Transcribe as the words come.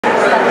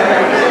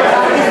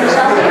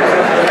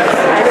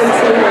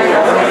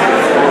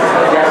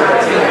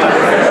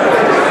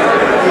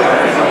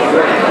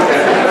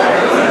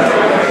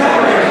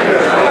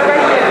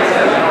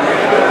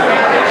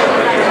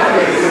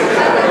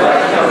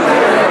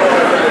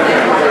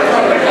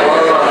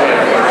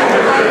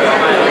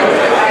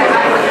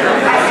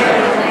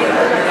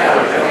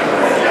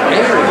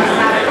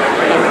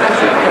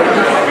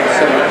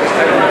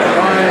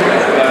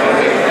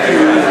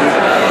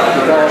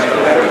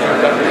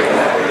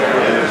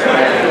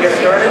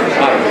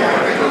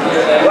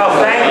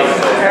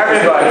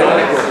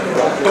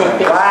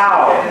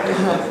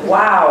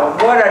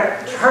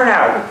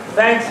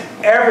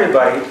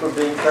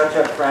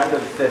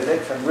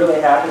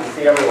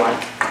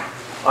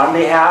On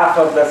behalf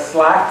of the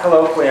SLAC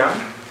Colloquium,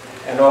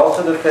 and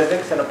also the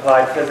Physics and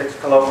Applied Physics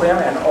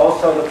Colloquium, and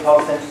also the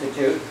Pulse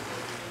Institute,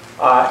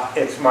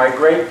 it's my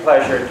great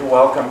pleasure to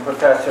welcome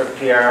Professor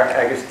Pierre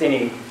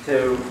Agostini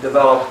to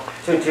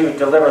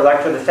deliver a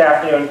lecture this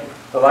afternoon.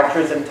 The lecture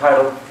is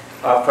entitled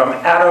From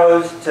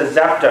Attos to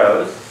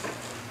Zeptos.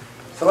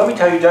 So let me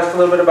tell you just a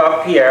little bit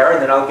about Pierre,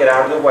 and then I'll get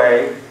out of the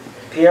way.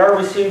 Pierre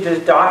received his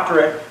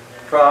doctorate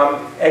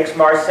from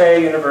Aix-Marseille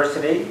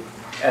University,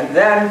 and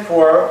then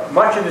for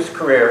much of his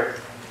career,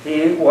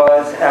 he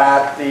was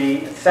at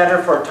the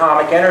Center for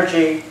Atomic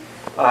Energy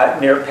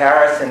near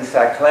Paris in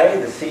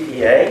Saclay, the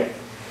CEA.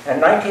 In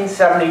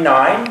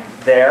 1979,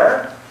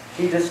 there,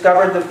 he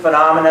discovered the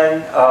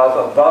phenomenon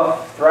of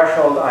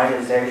above-threshold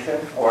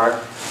ionization,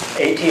 or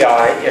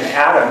ATI, in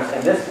atoms,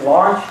 and this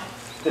launched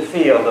the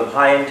field of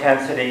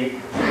high-intensity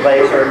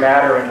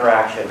laser-matter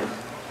interactions.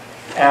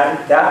 And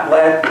that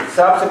led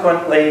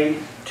subsequently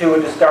to a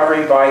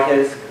discovery by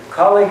his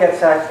colleague at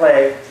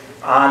Saclay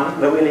on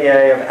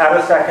Lhuillier of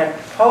attosecond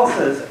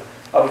pulses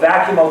of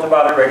vacuum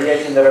ultraviolet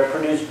radiation that are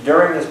produced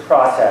during this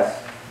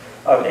process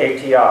of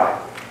ATI.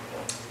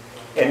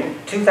 In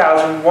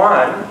 2001,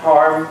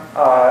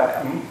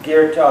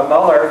 Geert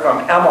Muller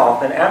from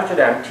EMALF in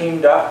Amsterdam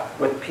teamed up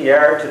with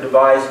Pierre to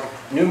devise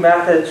new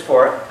methods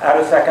for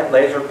attosecond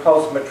laser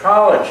pulse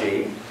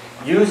metrology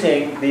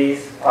using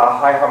these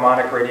high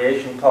harmonic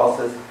radiation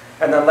pulses.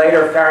 And then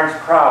later, Ferenc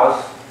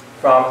Krauss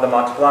from the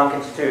Max Planck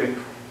Institute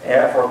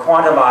for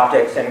quantum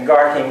optics and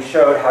Garking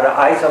showed how to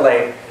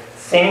isolate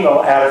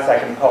single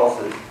attosecond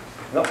pulses.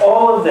 Now,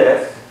 all of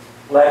this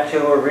led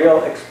to a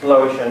real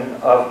explosion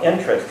of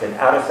interest in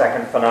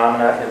attosecond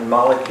phenomena in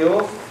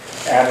molecules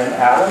and in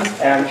atoms,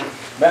 and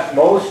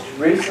most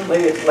recently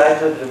it's led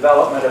to the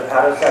development of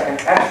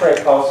attosecond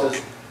X-ray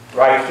pulses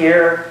right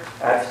here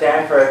at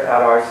Stanford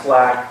at our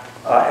SLAC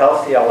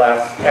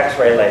LCLS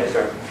X-ray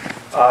laser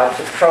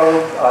to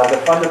probe the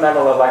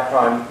fundamental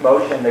electron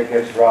motion that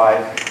gives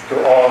rise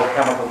to all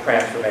chemical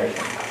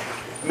transformation.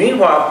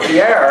 Meanwhile,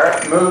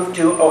 Pierre moved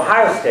to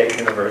Ohio State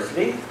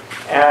University,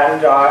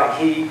 and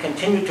he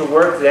continued to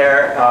work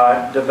there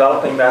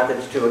developing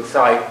methods to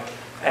excite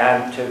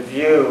and to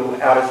view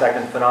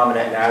attosecond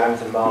phenomena in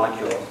atoms and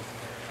molecules.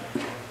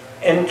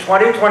 In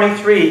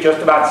 2023,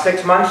 just about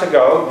 6 months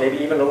ago, maybe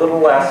even a little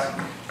less,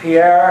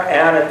 Pierre,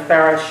 Anne, and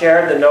Ferenc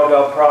shared the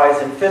Nobel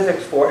Prize in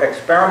Physics for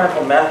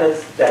experimental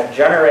methods that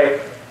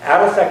generate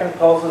attosecond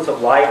pulses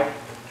of light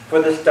for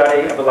the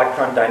study of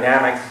electron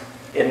dynamics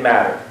in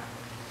matter.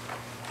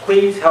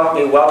 Please help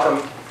me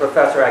welcome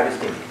Professor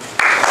Agostini.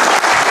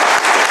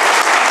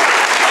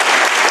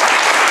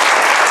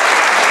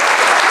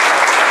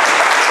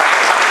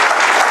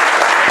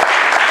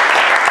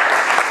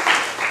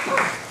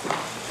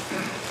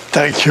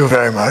 Thank you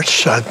very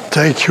much, and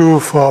thank you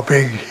for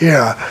being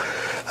here.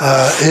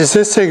 Is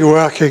this thing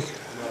working?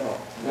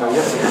 No.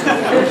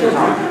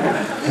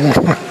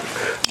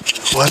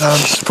 What I'm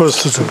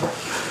supposed to do?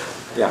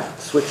 Yeah,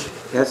 switch.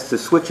 It has to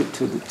switch it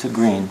to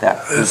green.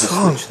 That is the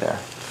switch there.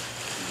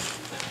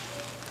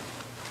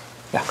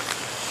 Yeah.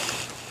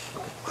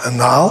 And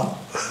now?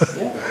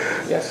 Yeah.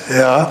 Yes.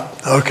 Yeah.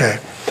 Okay.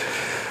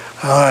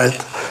 All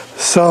right.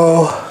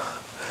 So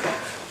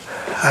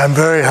I'm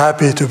very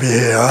happy to be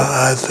here.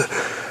 I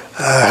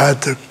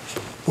had a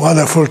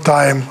wonderful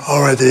time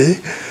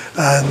already,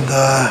 and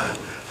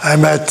I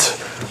met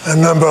a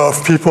number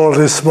of people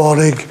this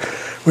morning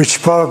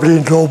which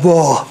probably know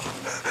more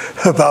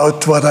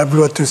about what I'm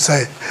going to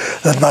say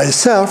than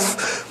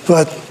myself,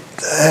 but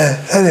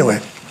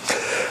anyway.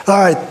 All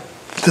right,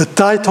 the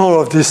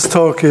title of this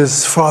talk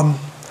is From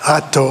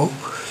Atto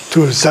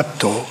to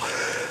Zepto,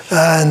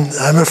 and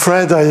I'm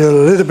afraid I'm a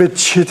little bit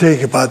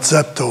cheating about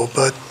Zepto,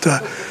 but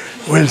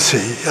we'll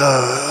see.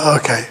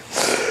 Okay.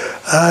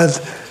 And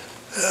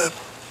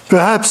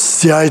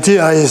perhaps the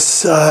idea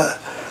is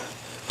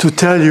to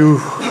tell you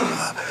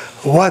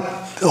what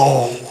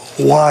or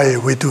why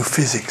we do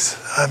physics.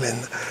 I mean,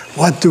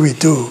 what do we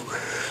do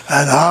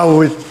and how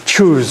we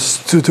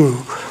choose to do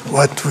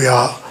what we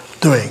are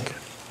doing.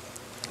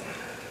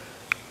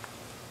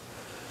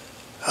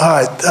 All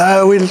right,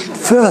 I will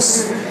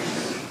first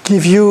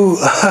give you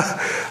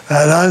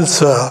an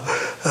answer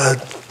a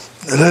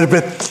little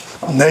bit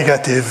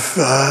negative,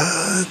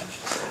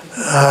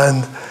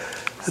 and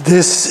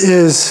this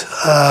is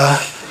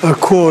a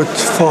quote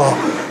for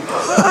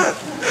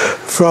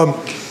from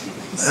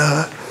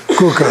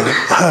Google.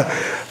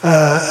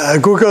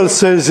 Google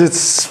says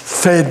it's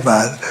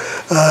Feynman.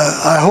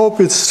 I hope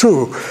it's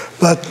true,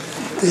 but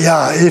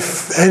yeah,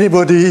 if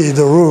anybody in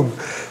the room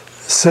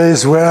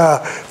says where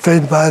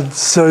Feynman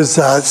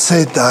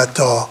said that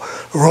or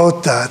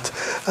wrote that,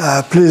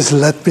 please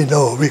let me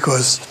know,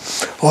 because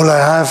all I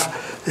have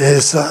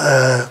is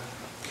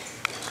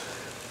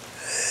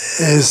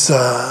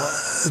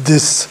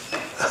this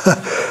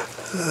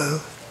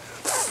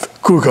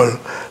Google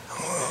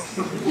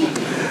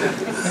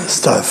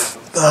stuff.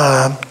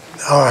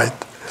 All right.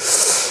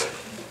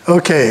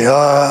 Okay,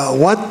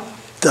 what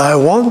I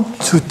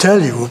want to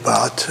tell you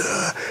about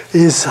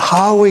is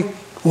how we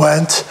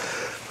went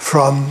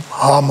from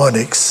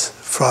harmonics,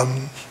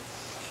 from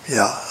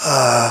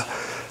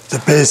the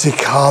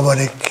basic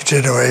harmonic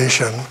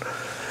generation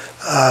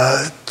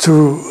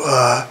to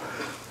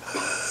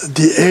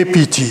the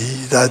APT,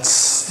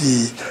 that's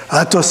the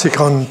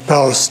attosecond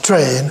Pearl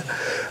strain,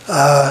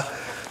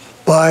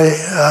 by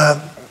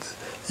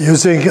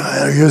using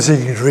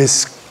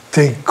this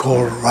thing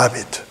called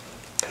RABBITT.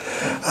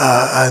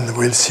 And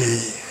we'll see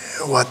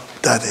what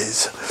that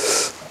is.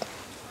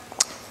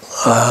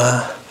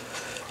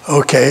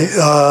 Okay,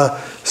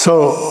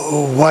 so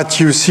what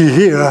you see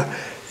here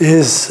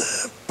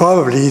is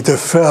probably the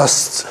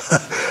first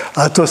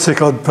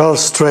attosecond Pearl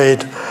strain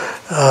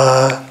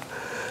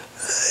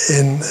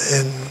in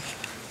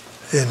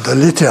the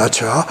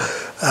literature,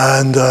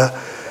 and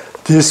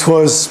this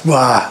was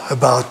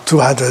about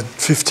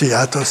 250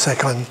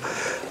 attoseconds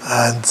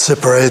and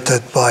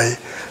separated by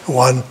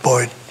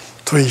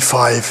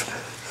 1.35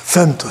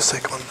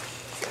 femtosecond.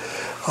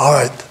 All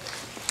right.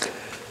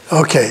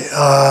 Okay.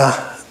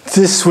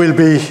 This will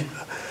be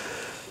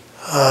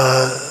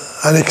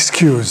an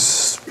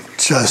excuse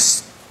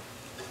just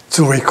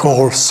to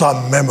recall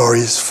some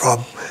memories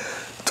from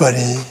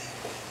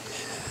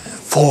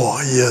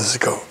 24 years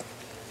ago.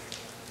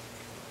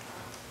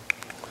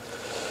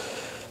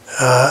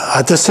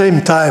 At the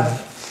same time,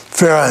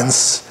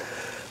 Ferenc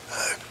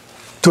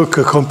took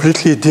a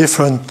completely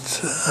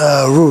different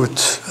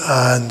route,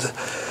 and,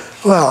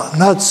 well,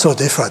 not so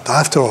different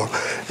after all.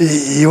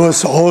 He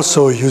was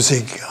also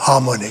using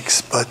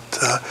harmonics, but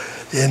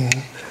in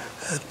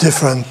a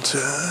different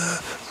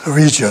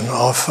region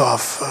of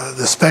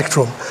the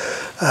spectrum.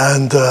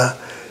 And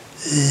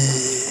he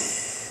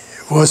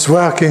was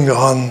working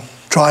on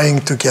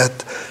trying to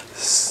get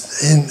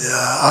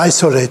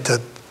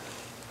isolated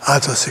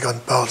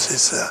attosecond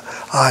pulses,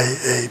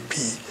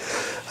 IAP.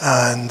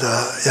 And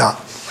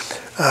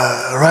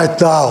right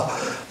now,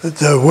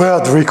 the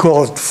world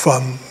record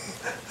from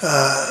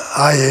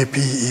IAP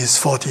is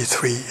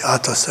 43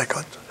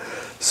 attoseconds.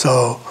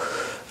 So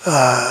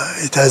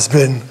it has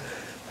been,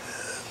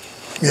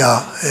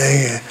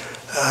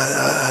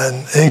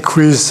 an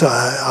increase,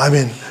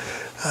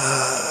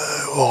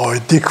 or a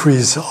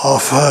decrease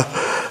of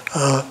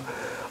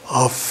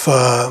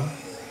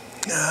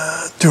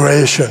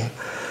duration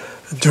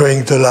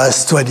during the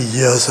last 20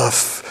 years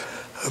of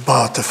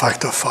about a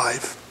factor of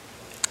 5.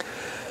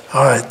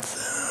 All right.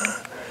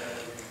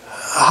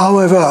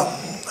 However,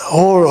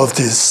 all of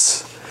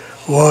this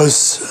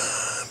was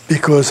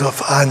because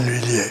of Anne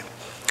Lullier.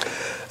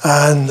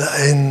 And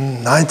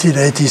in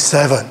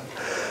 1987,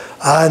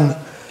 Anne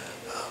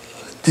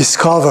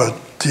discovered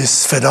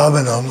this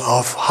phenomenon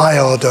of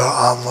high-order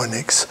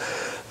harmonics.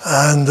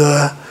 And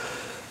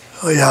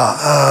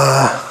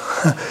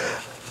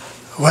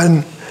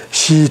when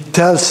she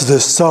tells the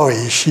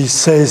story, she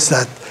says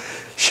that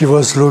she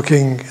was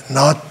looking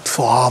not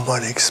for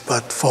harmonics,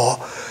 but for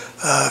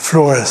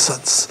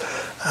fluorescence.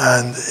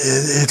 And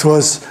it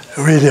was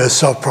really a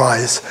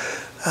surprise,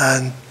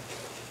 and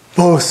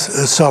both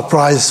a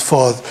surprise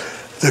for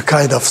the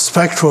kind of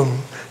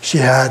spectrum she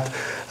had,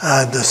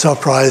 and a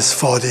surprise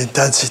for the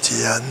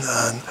intensity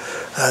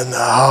and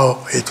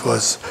how it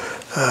was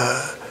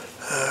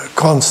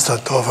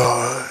constant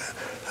over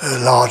a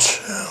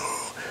large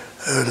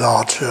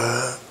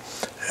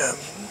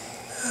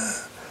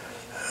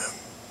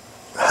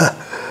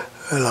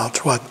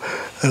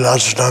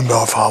number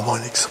of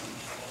harmonics.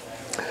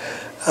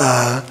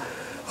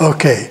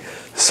 Okay,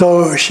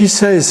 so she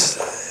says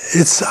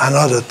it's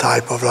another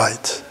type of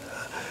light,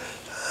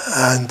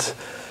 and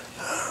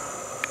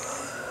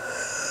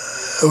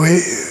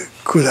we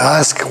could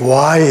ask,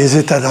 why is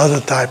it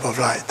another type of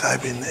light? I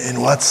mean,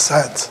 in what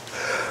sense?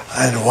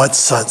 And what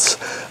sense?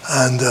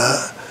 And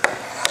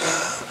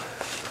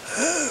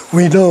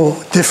we know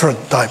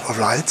different type of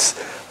lights.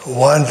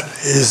 One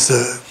is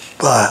the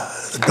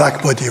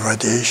black body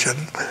radiation,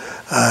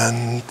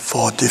 and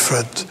for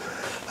different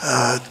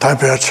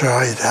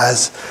temperature it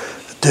has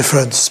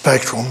different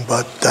spectrum,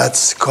 but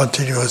that's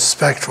continuous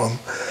spectrum,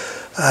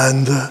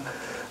 and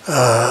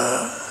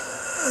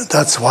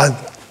that's one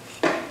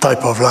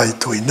type of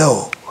light we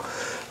know.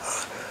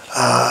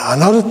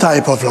 Another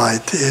type of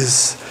light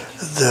is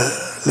the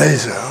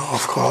laser,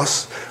 of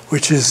course,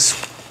 which is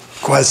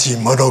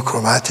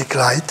quasi-monochromatic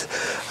light,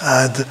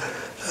 and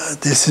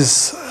this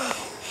is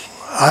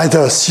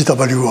either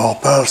CW or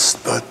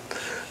burst, but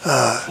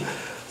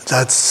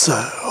that's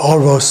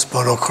almost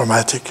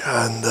monochromatic.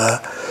 And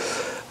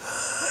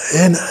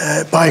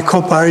by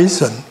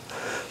comparison,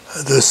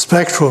 the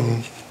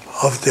spectrum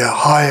of the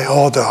high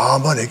order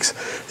harmonics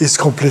is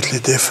completely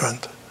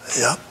different.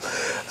 Yeah.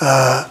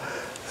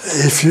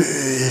 If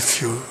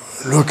you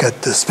look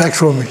at the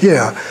spectrum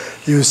here,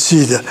 you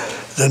see the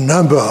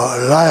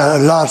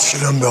large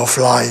number of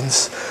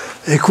lines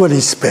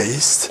equally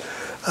spaced,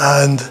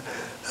 and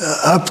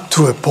up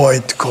to a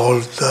point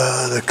called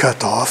the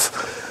cutoff,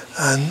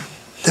 and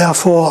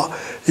therefore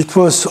it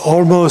was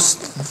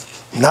almost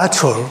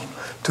natural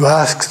to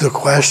ask the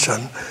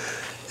question: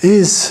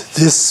 is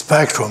this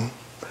spectrum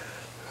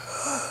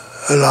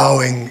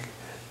allowing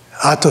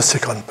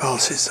attosecond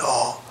pulses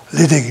or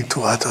leading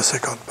to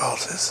attosecond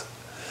pulses?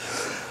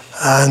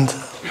 And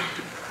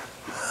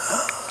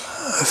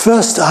the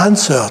first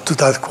answer to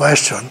that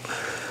question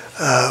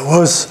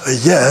was a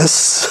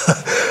yes,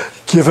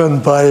 given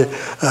by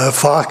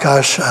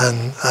Farkas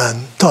and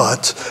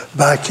Todd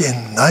back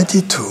in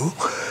 '92.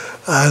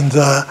 And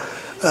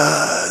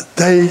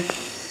they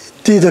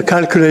did a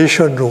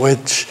calculation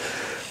which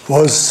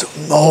was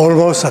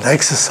almost an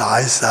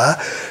exercise,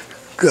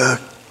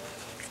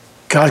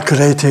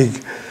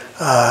 calculating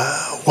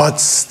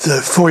what's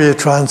the Fourier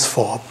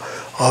transform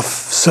of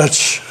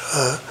such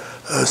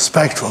a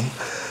spectrum.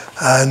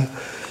 And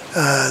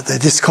they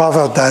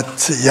discovered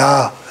that,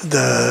 yeah,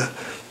 the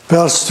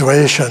pulse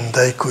duration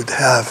they could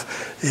have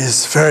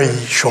is very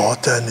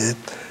short, and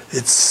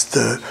it's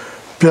the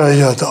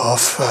period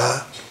of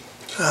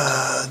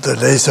the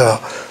laser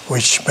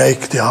which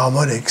make the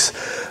harmonics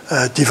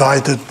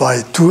divided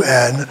by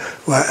 2n,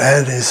 where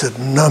n is a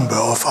number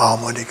of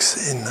harmonics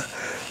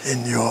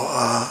in your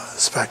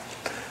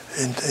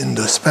in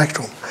the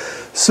spectrum.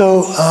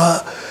 So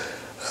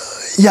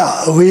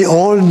yeah, we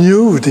all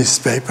knew this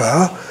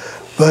paper,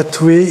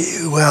 but we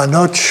were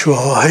not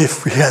sure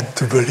if we had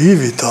to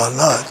believe it or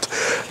not,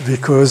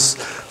 because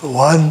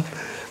one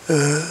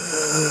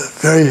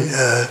very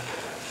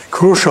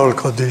crucial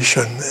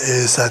condition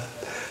is that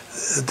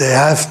they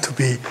have to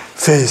be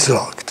phase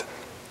locked.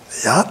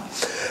 Yeah?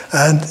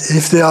 And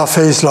if they are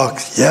phase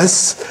locked,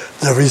 yes,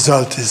 the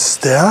result is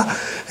there.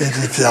 And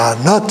if they are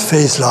not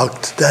phase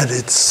locked, then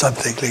it's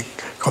something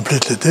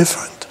completely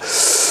different.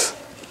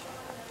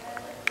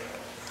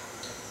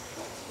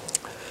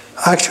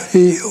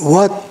 Actually,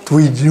 what do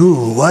we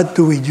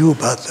do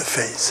about the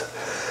phase?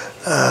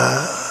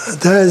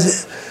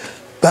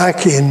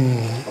 Back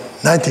in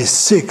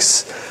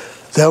 '96,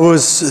 there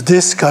was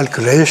this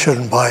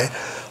calculation by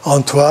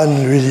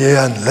Antoine Lhuillier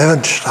and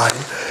Levenstein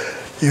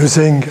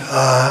using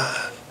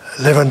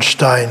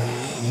Levenstein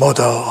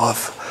model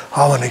of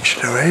harmonic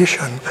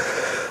generation,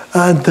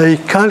 and they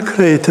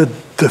calculated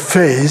the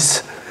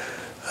phase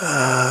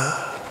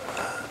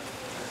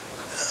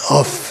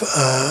of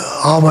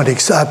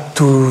harmonics up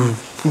to,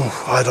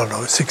 I don't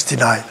know,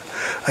 69,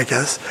 I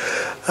guess,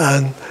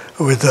 and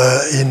with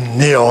in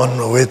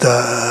neon with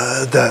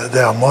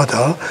their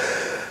model,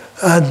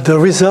 and the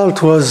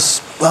result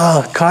was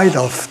kind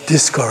of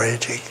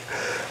discouraging,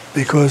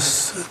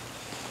 because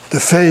the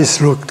phase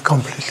looked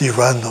completely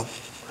random,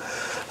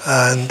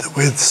 and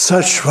with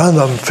such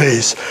random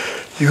phase,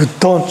 you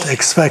don't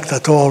expect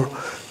at all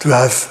to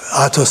have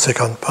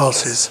attosecond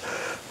pulses,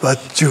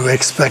 but you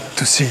expect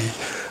to see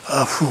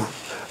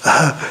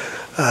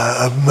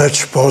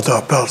much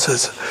broader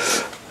pulses.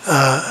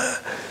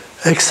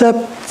 Except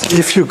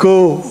if you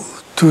go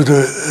to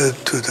the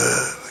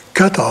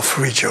cutoff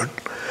region,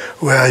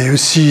 where you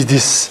see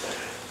this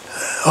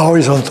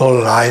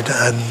horizontal line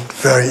and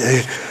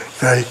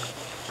very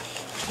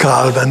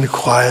calm and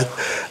quiet,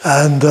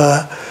 and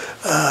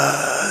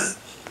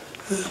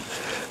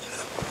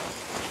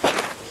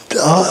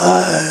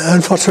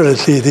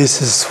unfortunately,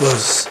 this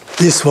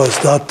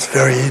was not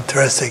very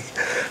interesting,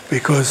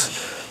 because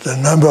the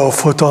number of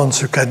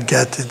photons you can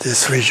get in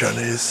this region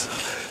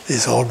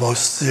is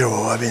almost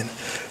zero. I mean,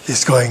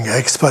 it's going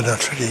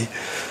exponentially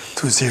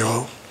to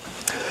zero.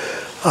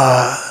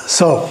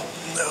 So,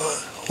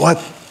 what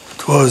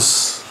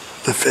was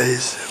the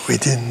phase? We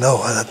didn't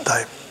know at that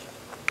time.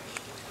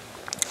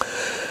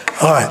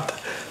 All right,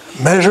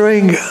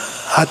 measuring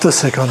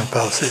attosecond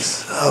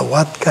pulses.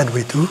 What can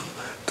we do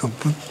to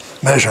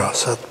measure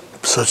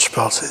such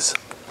pulses?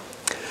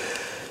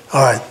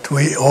 All right,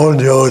 we all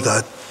know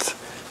that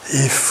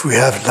if we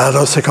have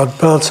nanosecond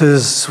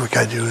pulses, we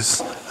can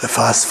use a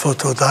fast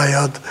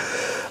photodiode,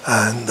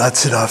 and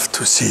that's enough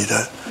to see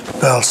the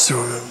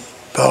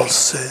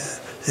pulse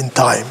in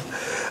time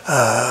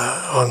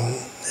on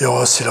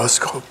your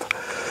oscilloscope.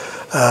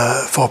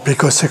 For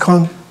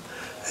picosecond,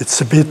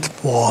 it's a bit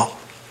more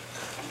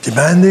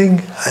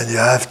demanding, and you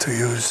have to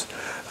use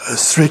a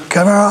strict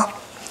camera.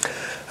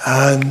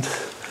 And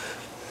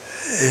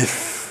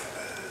if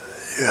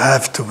you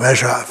have to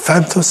measure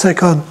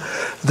femtosecond,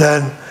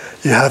 then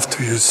you have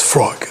to use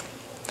frog.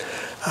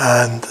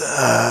 And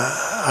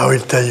I will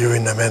tell you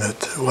in a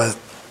minute what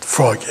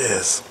frog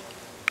is.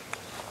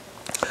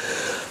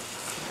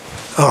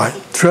 All right,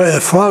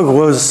 frog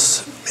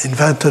was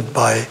invented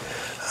by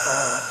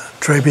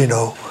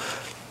Trebino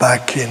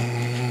back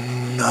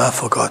in I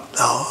forgot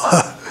now,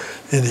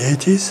 in the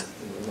 80s?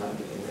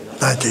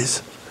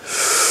 90s.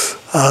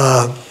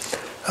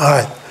 All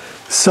right.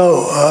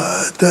 So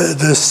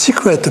the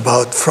secret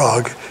about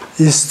frog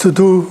is to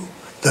do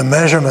the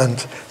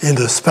measurement in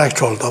the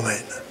spectral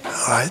domain,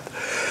 all right?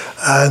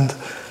 And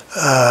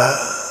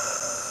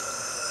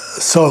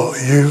so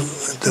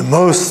the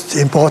most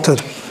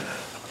important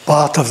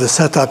part of the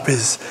setup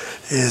is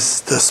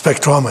the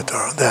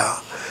spectrometer there.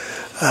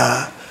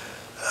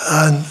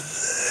 And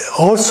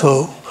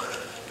also,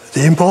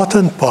 the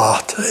important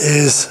part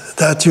is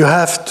that you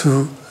have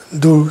to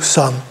do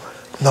some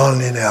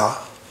nonlinear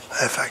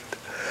effect.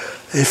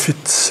 If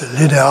it's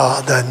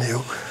linear, then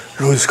you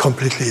lose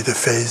completely the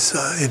phase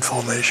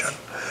information.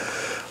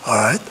 All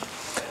right?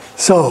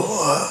 So,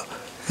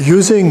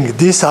 using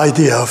this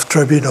idea of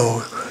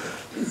Trebino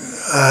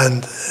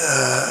and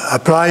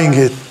applying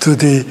it to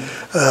the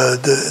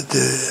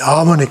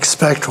harmonic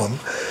spectrum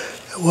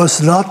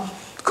was not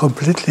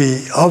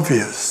completely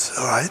obvious,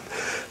 all right?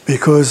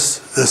 Because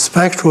the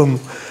spectrum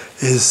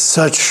is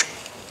such,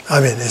 I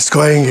mean, it's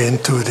going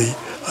into the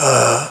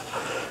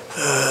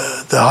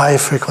high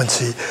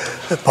frequency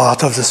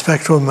part of the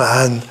spectrum,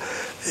 and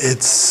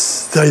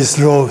there is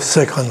no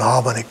second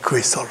harmonic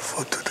crystal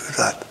to do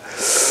that.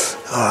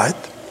 All right.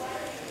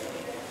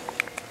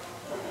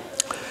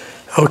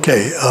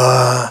 Okay.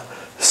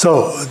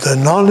 So the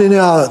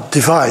nonlinear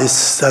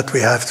device that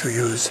we have to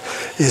use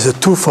is a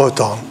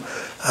 2-photon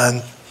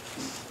and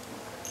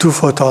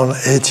 2-photon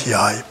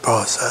ATI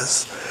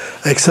process,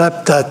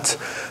 except that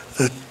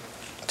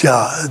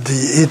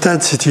the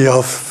intensity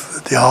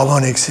of the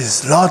harmonics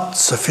is not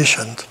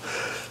sufficient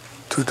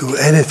to do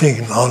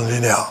anything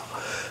nonlinear.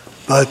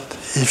 But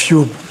if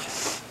you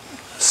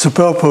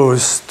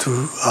superpose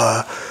to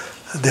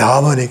the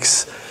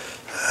harmonics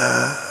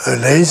a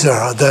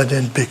laser, then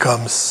it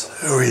becomes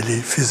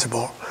really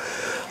feasible.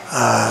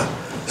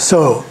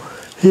 So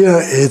here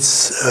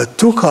it's a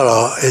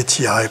 2-color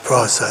ATI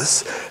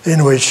process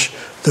in which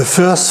the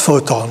first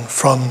photon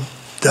from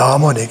the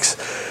harmonics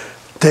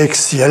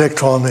takes the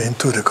electron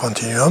into the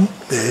continuum,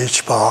 the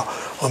h bar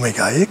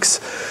omega x,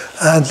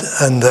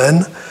 and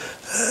then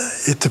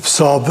it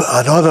absorbs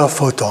another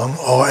photon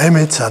or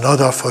emits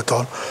another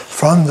photon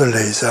from the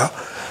laser,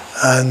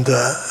 and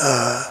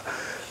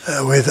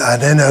with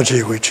an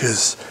energy which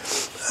is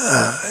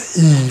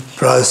E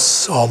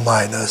plus or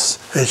minus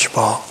h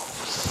bar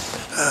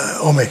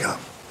omega.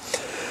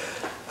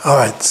 All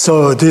right,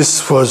 so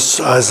this was,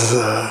 as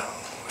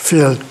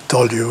Phil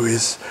told you,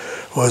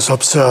 was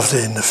observed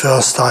for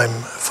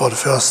the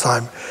first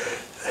time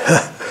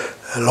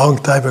a long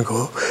time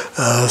ago,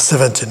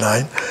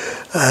 79,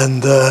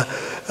 and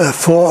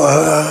for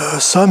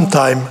some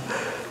time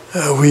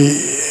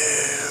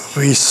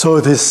we saw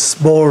this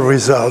small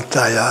result,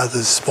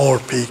 this small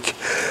peak,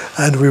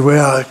 and we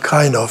were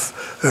kind of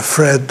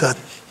afraid that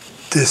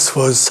this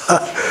was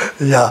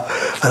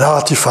an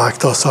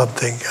artifact or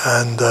something,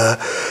 and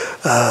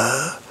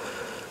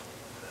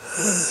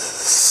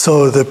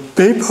so the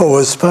paper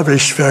was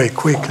published very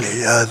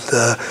quickly,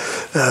 and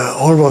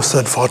almost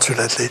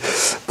unfortunately.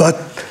 But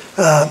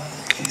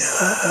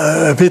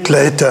a bit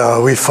later,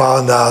 we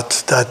found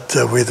out that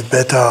with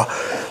better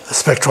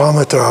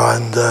spectrometer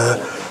and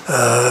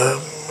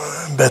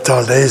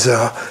better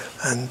laser,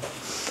 and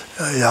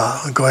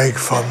going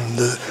from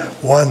the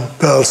 1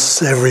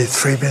 pulse every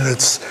 3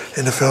 minutes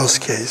in the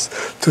first case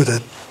to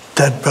the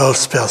 10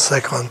 pulse per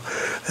second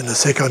in the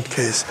second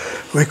case,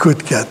 we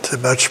could get a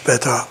much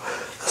better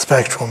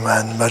spectrum,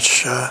 and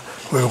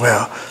we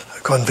were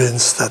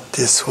convinced that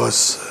this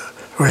was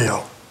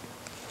real.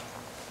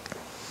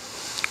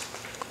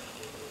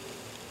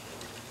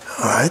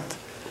 All right.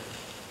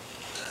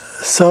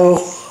 So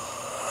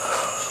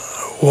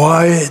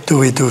why do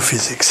we do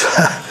physics?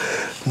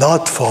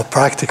 Not for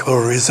practical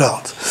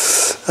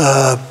results.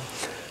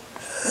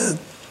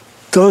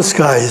 Those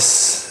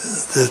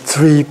guys, the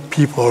 3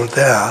 people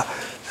there,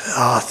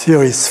 are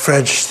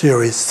French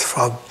theorists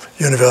from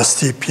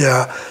University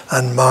Pierre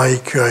and Marie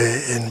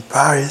Curie in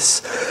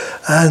Paris,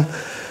 and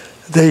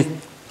they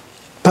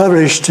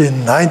published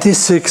in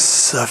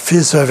 '96 a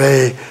phi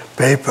survey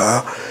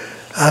paper,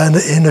 and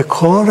in a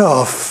corner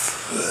of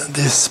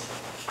this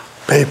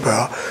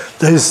paper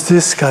there is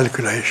this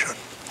calculation,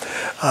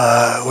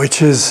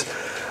 which is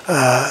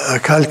a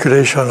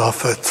calculation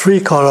of a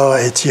 3-color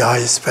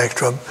ATI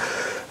spectrum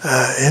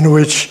in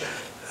which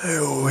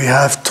we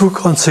have 2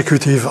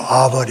 consecutive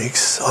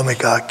harmonics,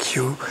 omega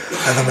q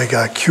and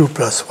omega q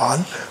plus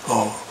 1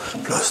 or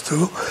plus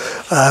 2,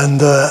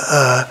 and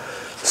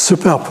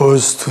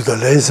superposed to the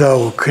laser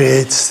who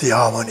creates the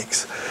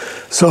harmonics.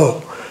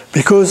 So,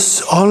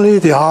 because only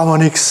the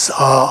harmonics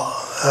are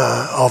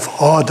of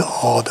odd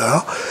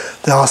order,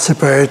 they are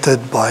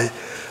separated by,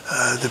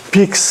 the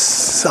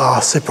peaks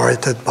are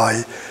separated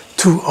by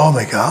 2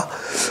 omega,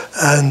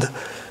 and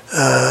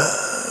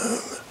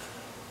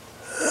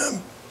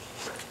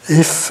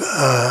if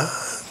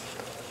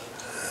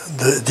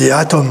the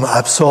atom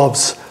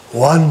absorbs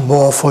 1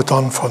 more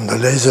photon from the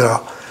laser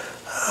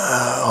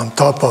on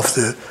top of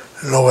the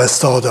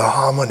lowest order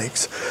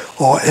harmonics,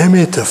 or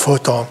emit a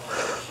photon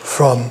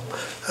from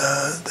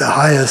the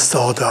highest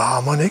order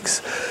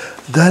harmonics,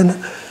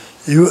 then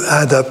you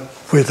end up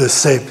with the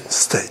same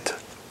state.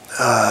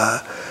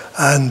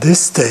 And this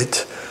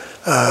state,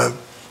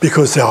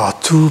 because there are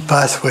two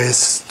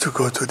pathways to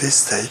go to this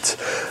state,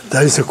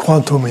 there is a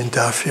quantum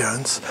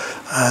interference,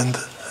 and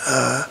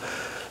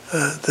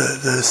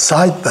the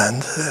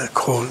sideband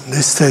called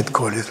this state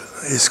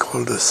is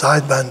called the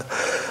sideband,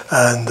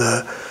 and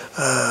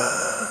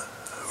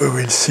we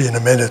will see in a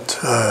minute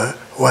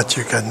what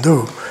you can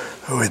do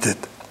with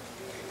it.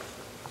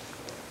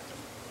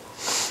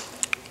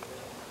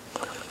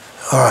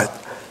 All right.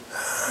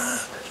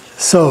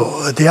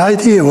 So the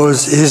idea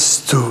is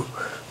to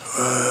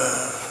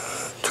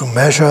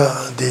measure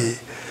the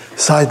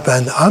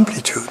sideband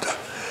amplitude,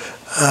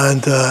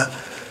 and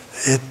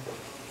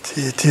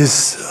it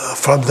is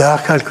from their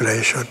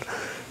calculation,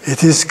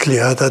 it is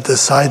clear that the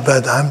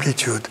sideband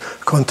amplitude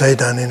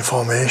contains an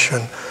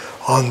information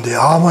on the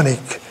harmonic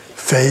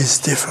phase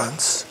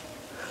difference,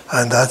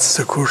 and that's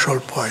the crucial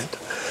point.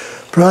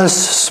 Plus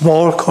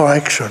small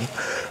correction,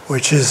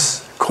 which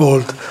is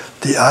called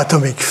the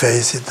atomic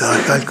phase in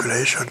their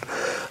calculation,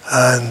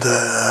 and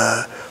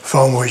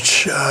from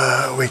which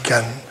we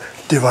can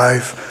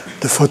derive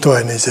the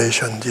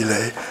photoionization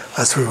delay,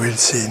 as we will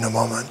see in a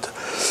moment.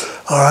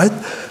 All right,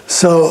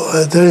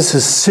 so there is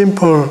a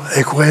simple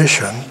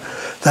equation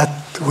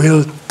that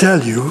will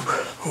tell you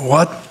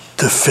what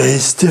the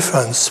phase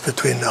difference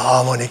between the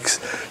harmonics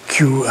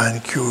Q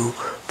and Q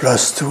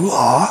plus 2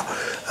 are,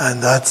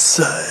 and that's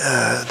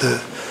the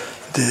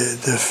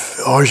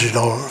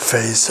original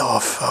phase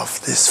of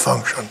this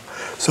function.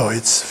 So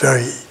it's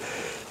very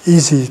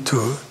easy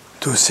to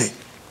see.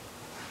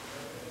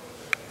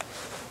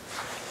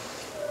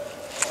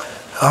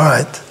 All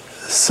right,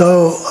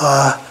 so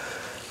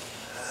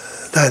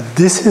that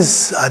this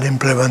is an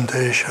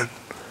implementation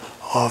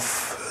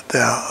of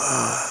their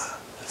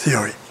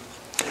theory.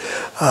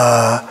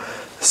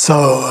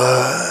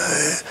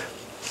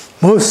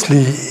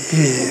 Mostly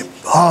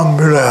Harm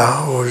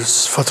Müller,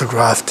 who's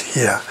photographed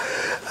here,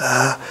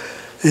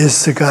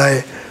 is the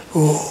guy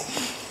who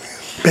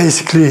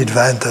basically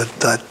invented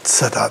that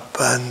setup,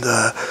 and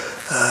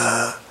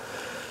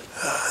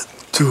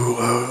to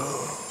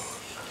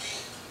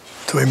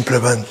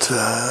implement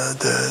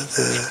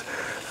the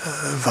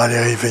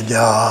Valéry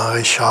Vignard,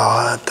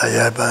 Richard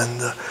Tailleb,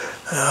 and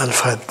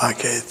Alfred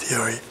Mackay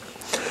theory.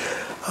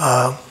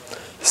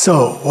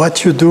 So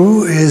what you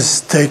do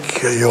is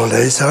take your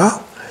laser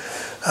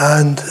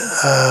and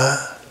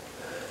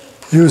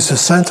use the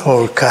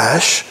central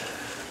cache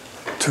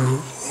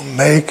to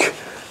make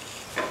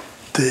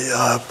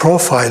the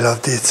profile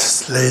of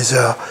this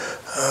laser,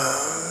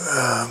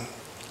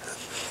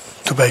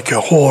 to make a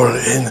hole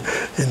in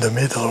the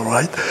middle,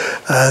 right?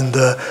 And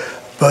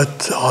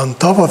but on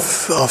top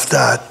of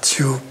that,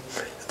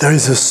 there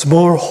is a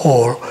small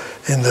hole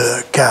in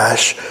the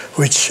cache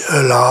which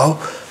allow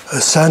a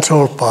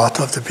central part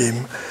of the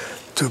beam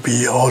to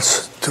be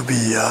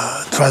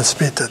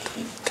transmitted.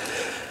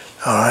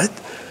 All right.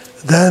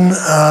 Then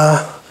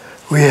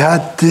we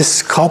had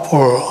this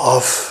couple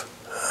of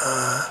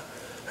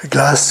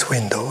glass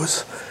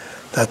windows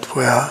that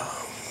were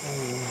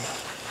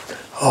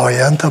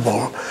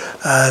orientable,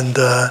 and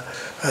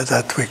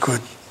that we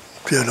could,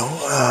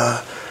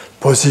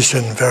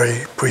 position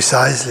very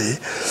precisely.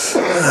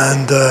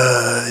 And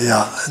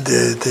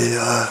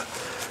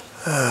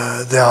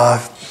they are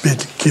been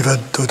given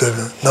to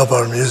the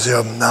Nobel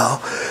Museum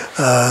now.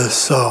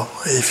 So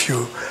if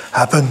you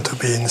happen to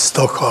be in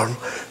Stockholm,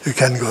 you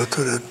can go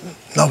to the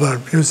Nobel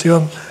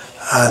Museum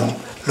and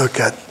look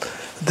at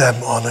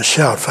them on a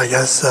shelf. I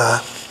guess,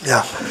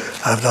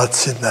 I've not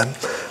seen them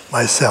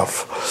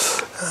myself.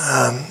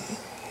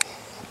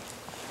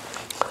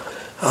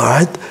 All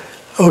right,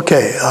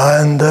 okay,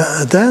 and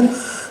then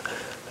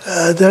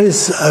there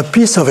is a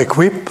piece of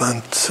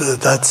equipment,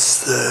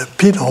 that's the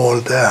pinhole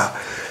there.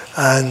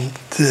 And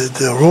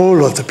the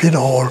role of the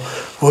pinhole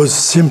was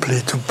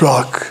simply to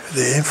block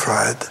the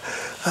infrared,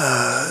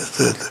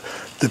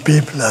 the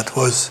beam that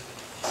was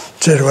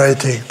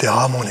generating the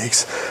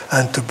harmonics,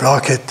 and to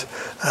block it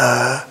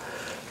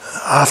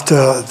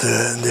after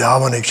the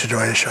harmonic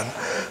generation.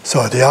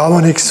 So the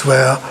harmonics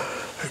were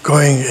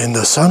going in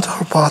the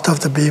central part of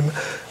the beam,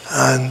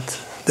 and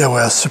they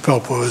were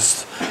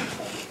superposed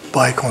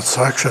by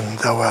construction.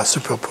 They were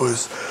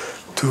superposed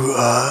to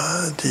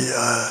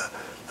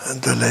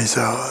the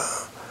laser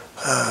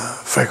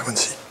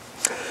frequency.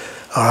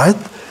 All right.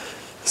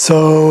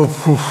 So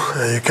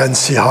you can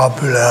see Harm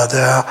Müller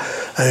there,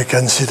 and you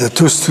can see the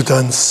two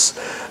students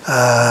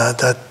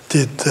that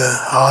did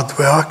hard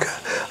work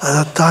at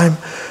that time,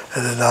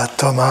 and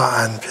Thomas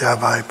and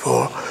Pierre-Marie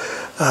Paul,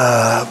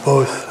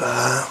 both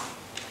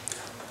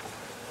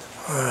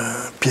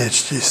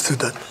PhD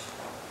students.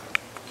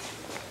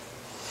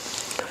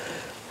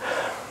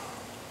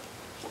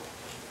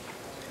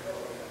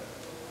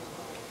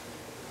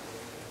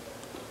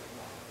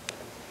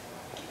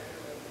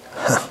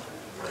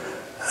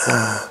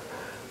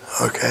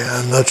 Okay,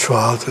 I'm not sure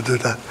how to do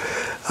that.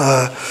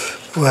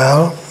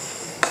 Well,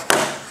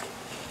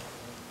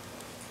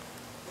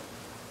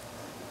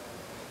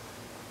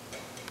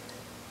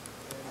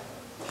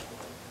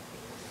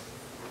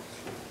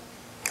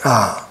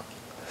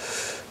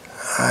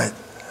 right.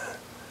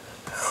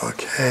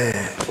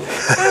 Okay.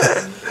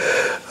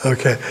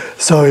 Okay.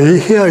 So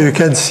here you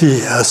can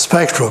see a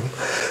spectrum,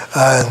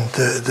 and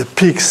the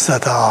peaks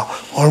that are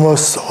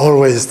almost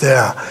always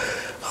there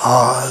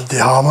are the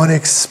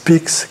harmonics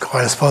peaks,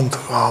 correspond to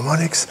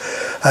harmonics,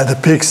 and the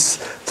peaks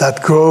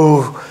that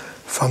grow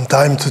from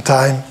time to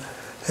time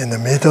in the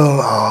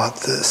middle are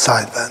the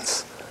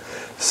sidebands.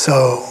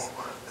 So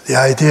the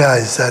idea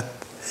is that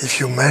if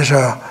you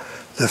measure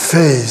the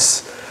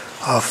phase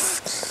of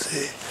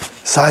the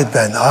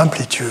sideband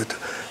amplitude,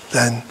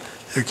 then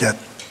you get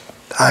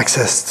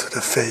access to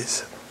the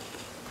phase.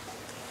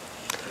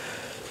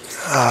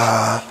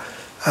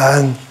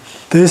 And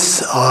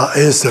this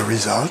is the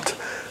result.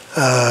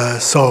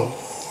 So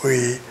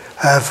we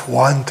have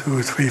 1,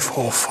 2, 3,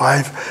 4,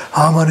 5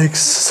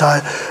 harmonics,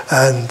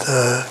 and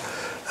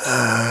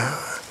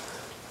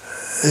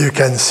you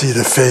can see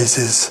the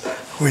phases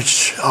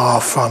which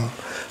are from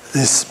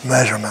this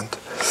measurement.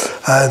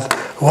 And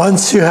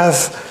once you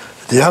have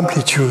the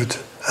amplitude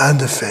and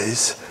the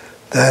phase,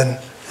 then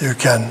you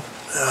can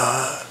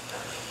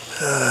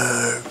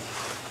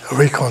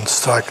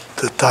reconstruct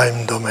the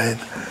time domain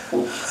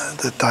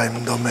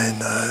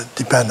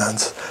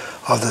dependence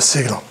of the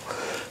signal.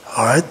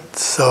 All right,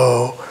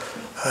 so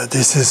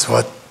this is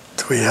what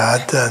we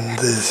had, and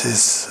this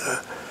is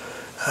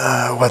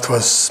what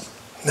was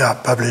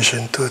published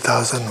in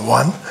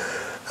 2001.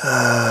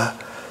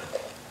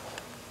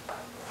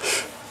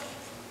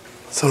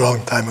 It's a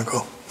long time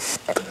ago.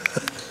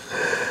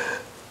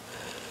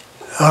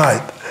 All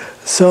right,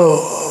 so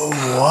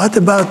what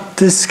about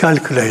this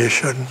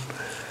calculation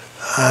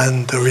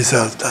and the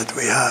result that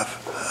we have?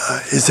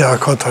 Is there a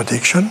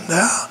contradiction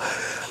there?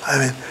 I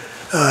mean,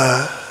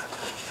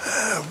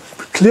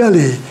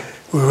 clearly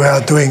we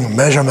were doing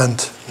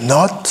measurement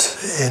not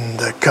in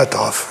the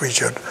cutoff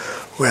region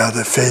where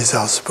the phases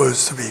are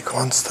supposed to be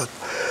constant,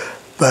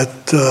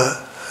 but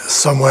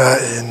somewhere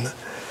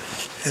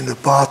in the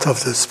part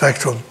of the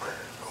spectrum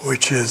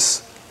which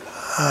is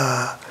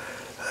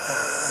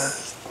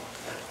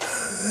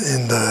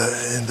in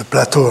the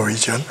plateau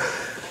region,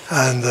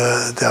 and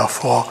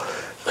therefore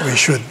we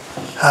should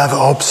have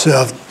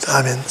observed,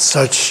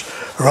 such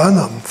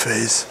random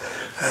phase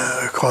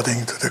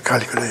according to the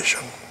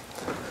calculation.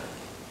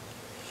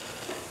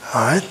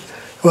 All right.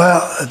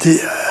 Well, the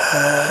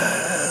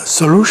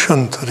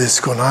solution to this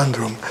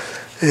conundrum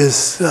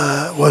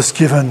was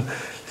given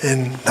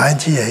in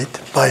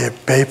 '98 by a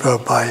paper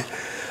by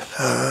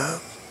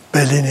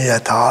Bellini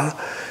et al.,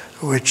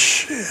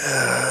 which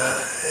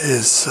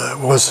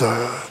was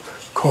a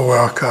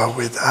co-worker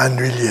with Anne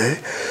Rillier.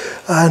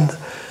 And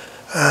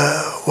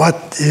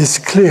what is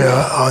clear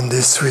on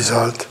this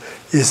result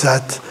is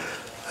that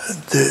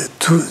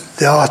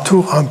there are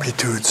two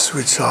amplitudes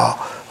which are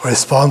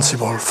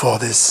responsible for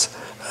this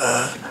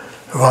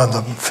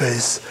random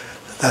phase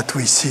that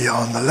we see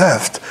on the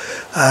left.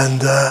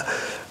 And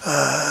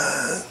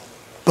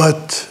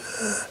but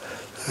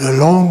the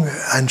long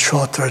and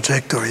short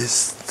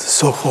trajectories, the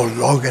so-called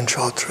long and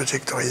short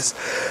trajectories,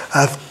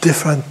 have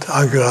different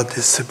angular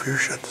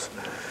distributions.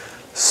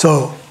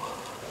 So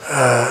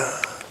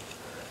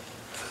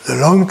the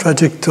long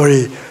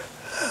trajectory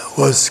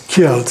was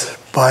killed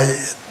by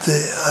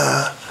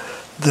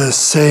the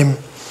same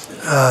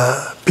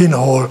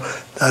pinhole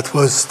that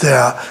was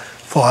there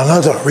for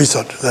another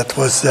reason, that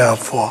was there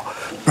for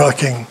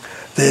blocking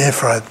the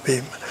infrared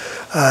beam.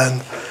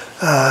 And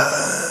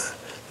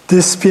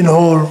this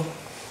pinhole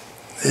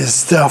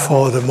is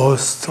therefore the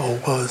most, or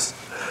was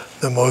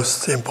the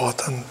most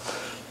important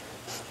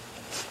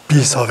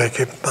piece of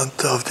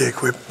equipment, of the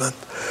equipment.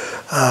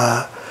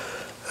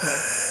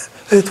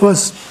 It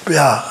was,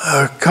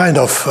 a kind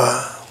of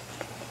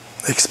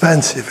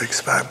expensive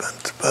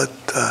experiment, but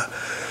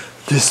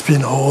this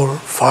pinhole,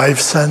 5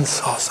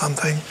 cents or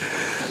something,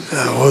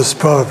 was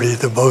probably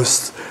the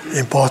most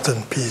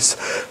important piece,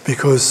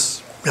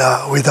 because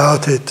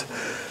without it,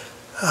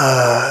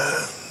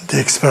 the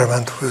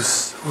experiment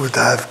would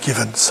have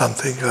given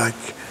something like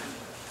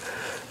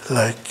the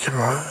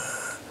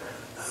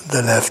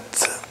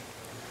left.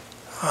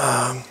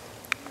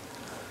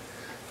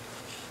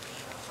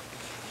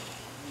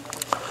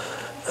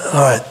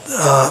 All right.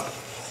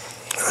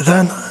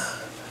 Then,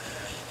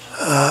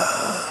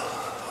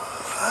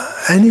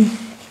 any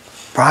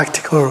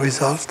practical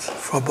result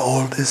from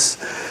all this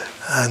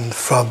and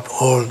from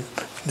all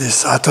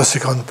this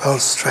attosecond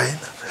pulse train?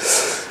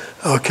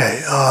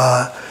 Okay.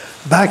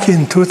 Back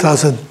in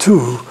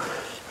 2002,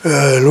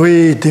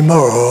 Louis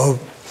Dimoro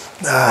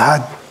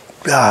had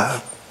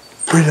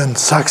brilliant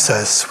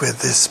success with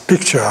this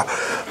picture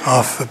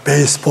of a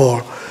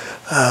baseball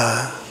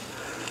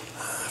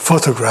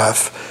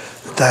photograph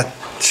that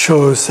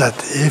shows that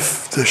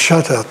if the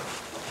shutter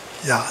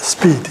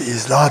speed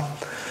is not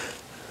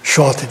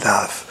short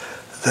enough,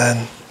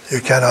 then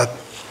you cannot,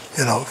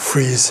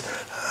 freeze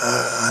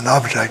an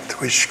object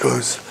which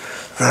goes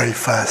very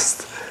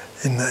fast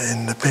in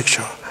the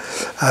picture.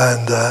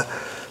 And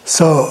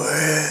so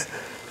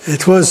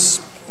it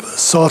was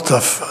sort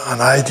of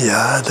an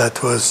idea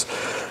that was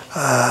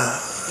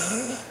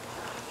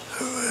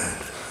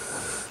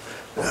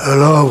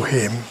allow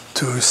him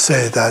to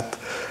say that,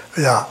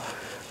 yeah,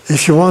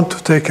 if you want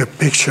to take a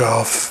picture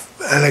of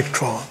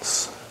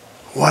electrons,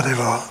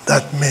 whatever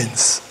that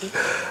means,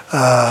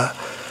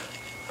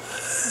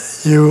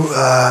 you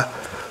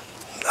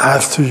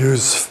have to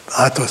use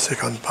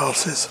attosecond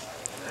pulses,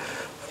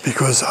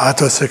 because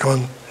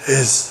attosecond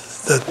is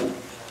the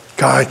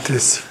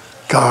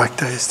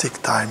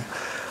characteristic time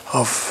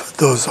of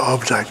those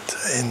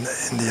objects in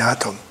the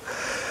atom.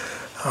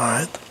 All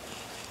right.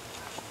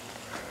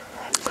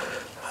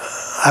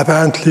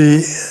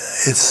 Apparently,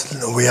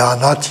 we are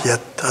not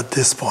yet at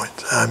this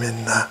point. I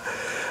mean,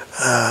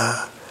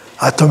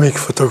 atomic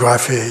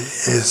photography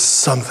is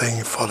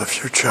something for the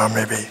future,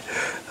 maybe,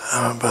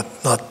 but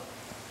not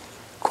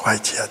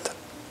quite yet.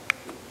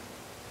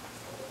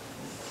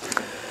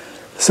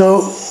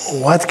 So,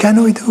 what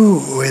can we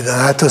do with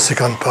an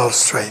attosecond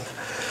pulse train?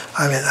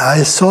 I mean,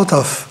 I sort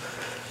of,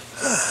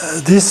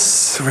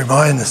 this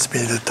reminds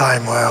me the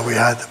time where we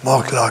had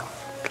Morg-Lock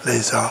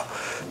laser,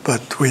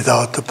 but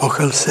without the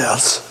Pockels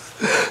cells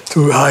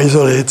to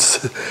isolate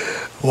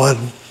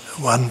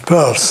one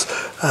pulse.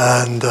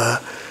 And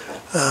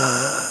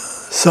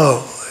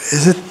so,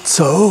 is it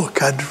so?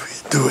 Can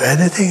we do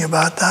anything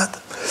about that?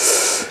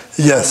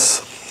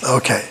 Yes.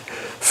 Okay.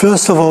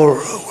 First of all,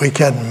 we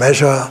can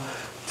measure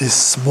this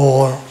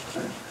small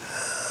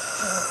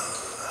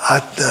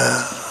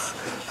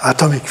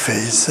atomic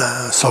phase,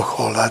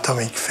 so-called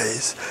atomic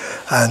phase,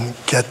 and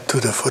get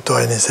to the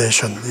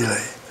photoionization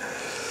delay.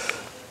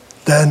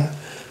 Then,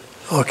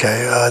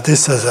 okay,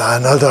 this is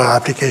another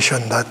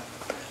application that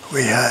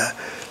we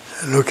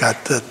look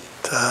at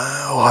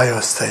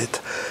Ohio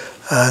State,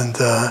 and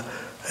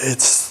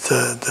it's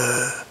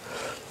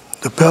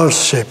the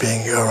pulse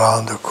shaping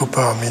around the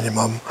Cooper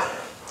minimum.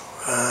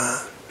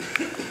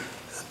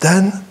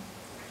 Then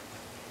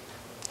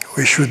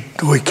we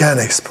can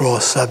explore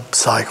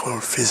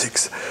subcycle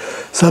physics.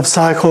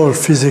 Subcycle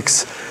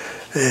physics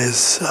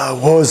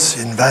was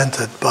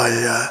invented by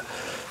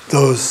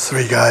those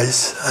three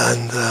guys,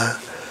 and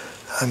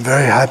I'm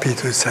very happy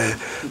to say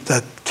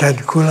that Ken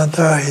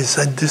Kulanter is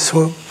in this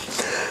room.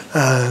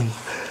 And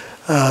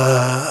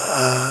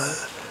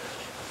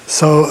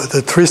so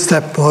the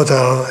three-step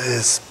model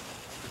is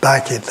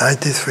back in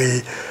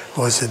 '93,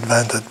 was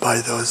invented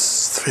by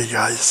those three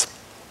guys.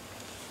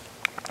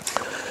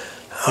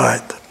 All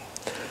right.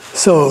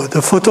 So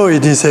the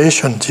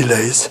photoionization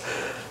delays,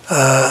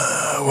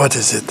 what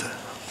is it?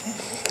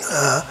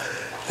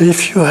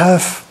 If you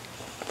have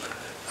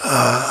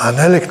an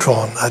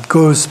electron that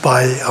goes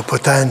by a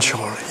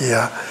potential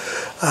here,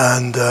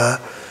 and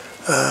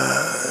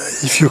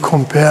if you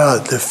compare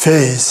the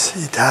phase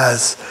it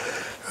has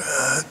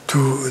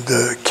to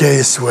the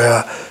case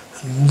where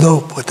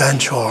no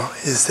potential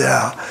is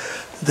there,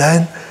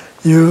 then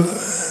you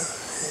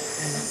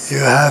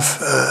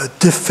have a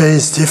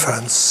phase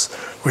difference,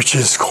 which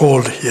is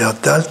called here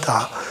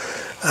delta,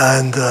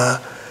 and the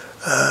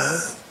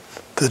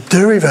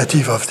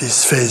derivative of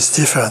this phase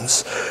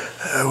difference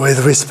with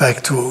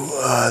respect to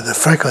the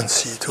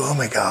frequency, to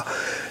omega,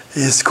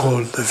 is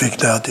called the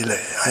Wigner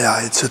delay.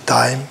 Yeah, it's a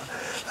time,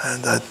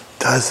 and that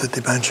has the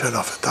dimension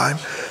of a time,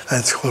 and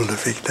it's called the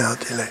Wigner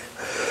delay.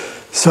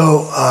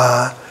 So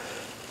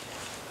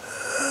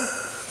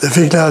the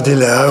Wigner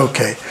delay,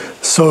 okay.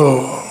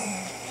 So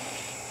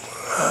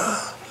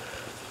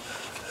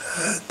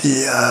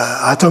the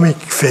atomic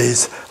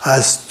phase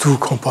has two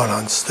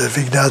components, the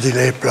Wigner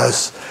delay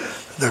plus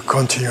the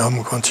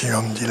continuum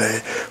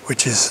delay,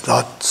 which is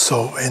not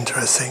so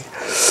interesting.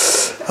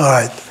 All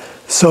right,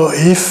 so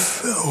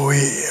if we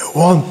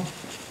want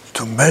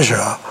to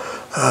measure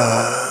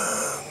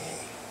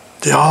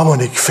the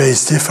harmonic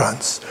phase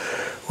difference,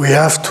 we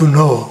have to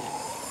know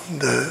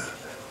the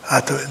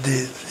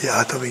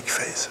atomic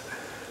phase.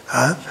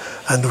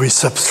 And we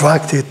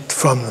subtract it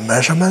from the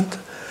measurement,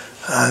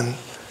 and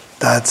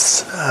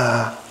that's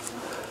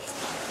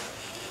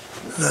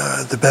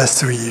the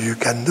best you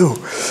can do.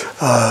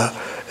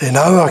 In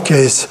our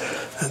case,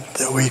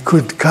 we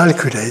could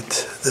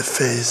calculate the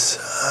phase,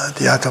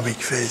 the atomic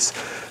phase,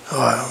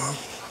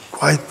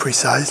 quite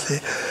precisely,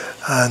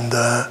 and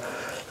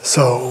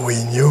so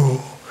we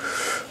knew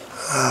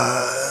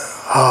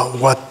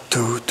what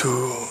to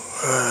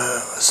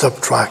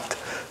subtract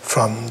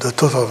from the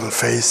total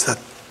phase that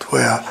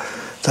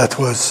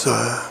was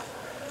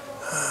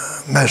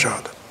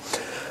measured.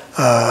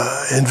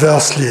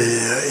 Inversely,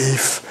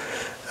 if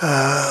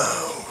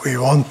we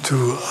want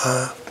to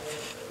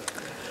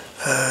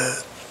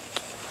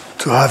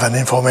have an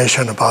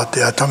information about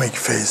the atomic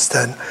phase,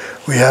 then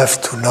we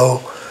have to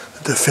know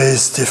the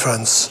phase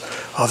difference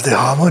of the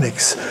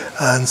harmonics.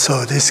 And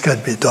so this can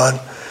be done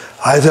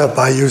either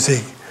by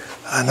using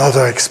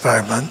another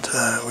experiment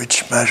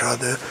which measure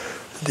the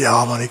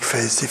harmonic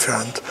phase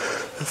difference,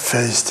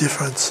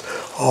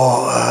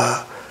 or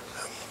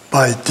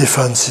by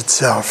difference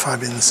itself. I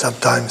mean,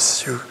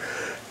 sometimes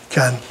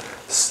can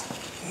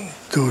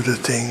do the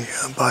thing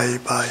by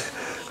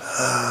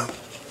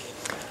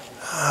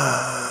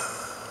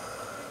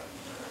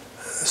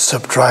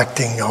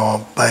subtracting or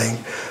by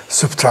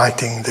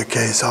subtracting the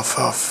case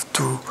of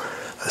two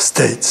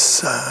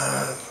states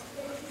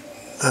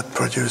that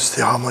produce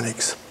the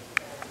harmonics.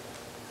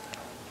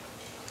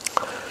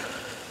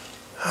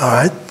 All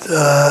right,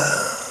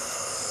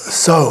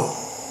 so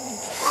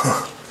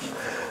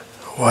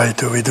why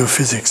do we do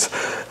physics?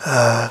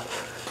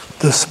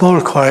 The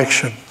small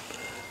correction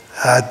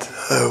had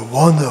a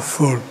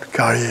wonderful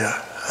career.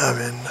 I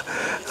mean,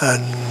 a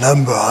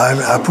number.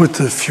 I put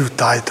a few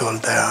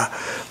titles there,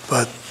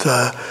 but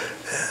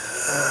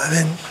I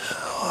mean,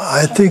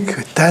 I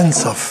think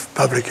tens of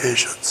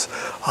publications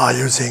are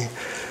using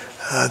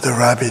the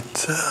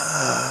RABBITT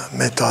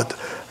method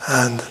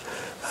and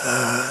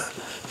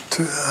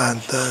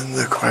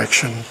the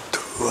correction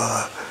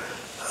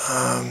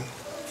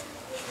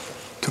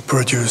to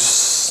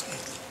produce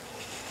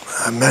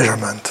a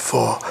measurement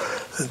for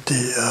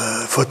the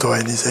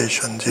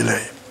photoionization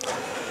delay.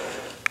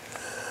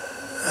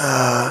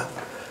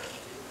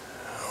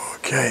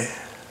 Okay.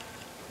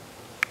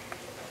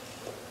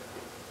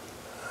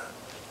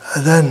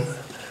 And then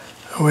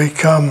we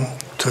come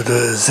to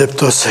the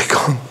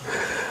zeptosecond,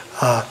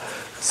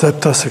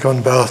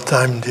 zeptosecond birth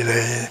time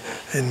delay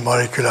in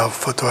molecular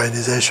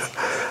photoionization.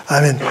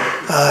 I mean,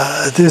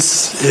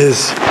 this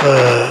is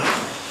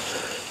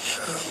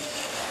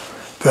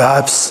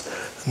perhaps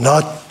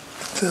not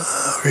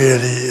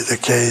really the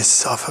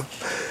case of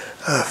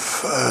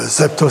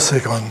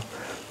zeptosecond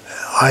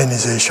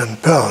ionization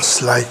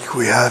pulse like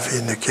we have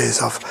in the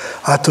case of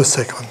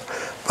attosecond,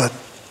 but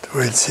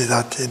we'll see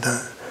that in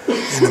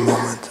a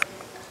moment.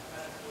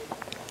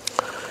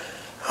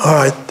 All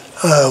right,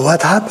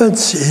 what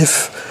happens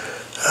if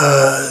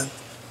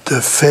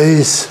the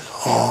phase,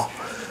 or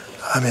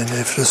I mean,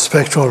 if the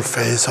spectral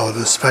phase or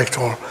the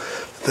spectral,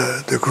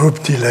 the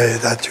group delay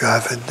that you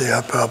have in the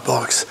upper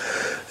box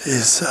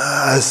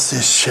has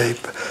this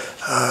shape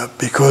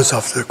because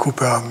of the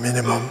Cooper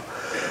minimum,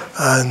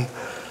 and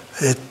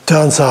it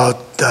turns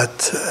out that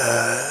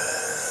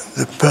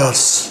the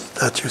pulse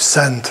that you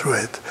send through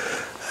it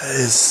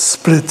is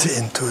split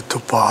into two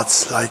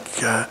parts,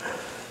 like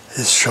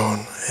is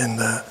shown in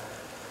the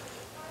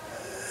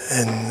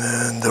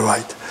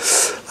right.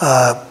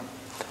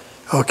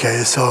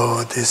 Okay,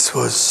 so this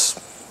was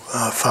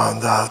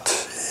found out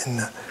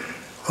in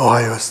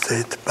Ohio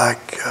State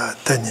back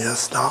 10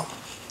 years now.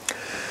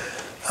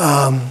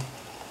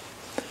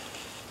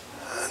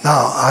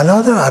 Now,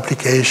 another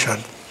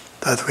application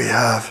that we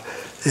have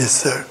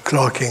is the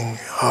clocking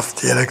of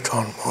the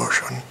electron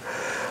motion.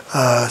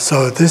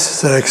 So this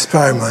is an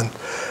experiment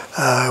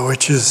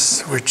which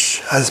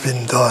has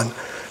been done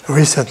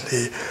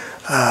recently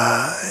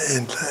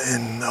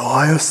in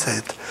Ohio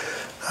State,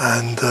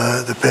 and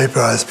the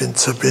paper has been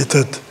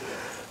submitted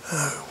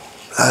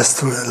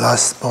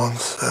last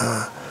month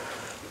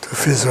to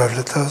Phys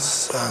Rev.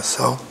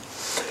 So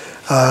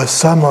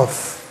some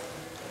of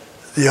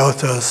the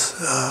authors,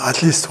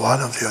 at least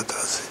one of the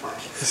authors,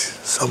 is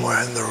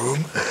somewhere in the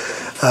room,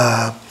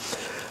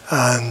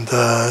 and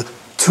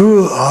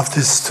two of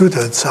the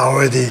students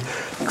already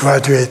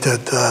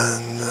graduated,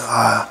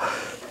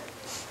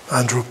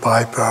 Andrew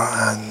Piper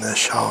and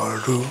Xiao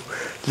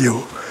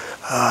Liu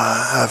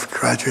have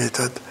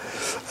graduated,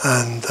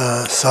 and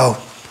so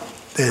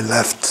they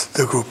left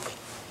the group.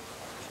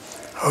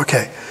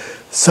 Okay,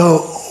 so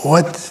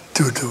what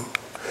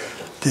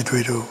did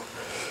we do?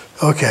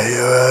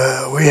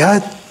 Okay, we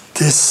had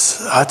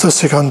this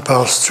attosecond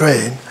per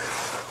strain,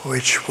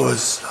 which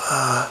was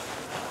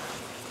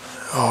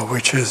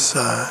which is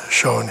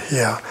shown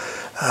here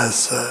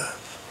as a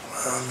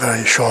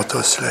very short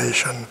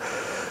oscillation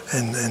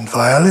in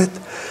violet,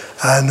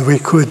 and we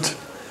could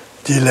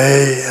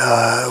delay,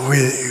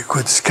 we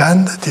could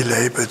scan the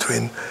delay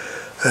between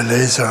a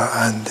laser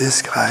and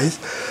this guy,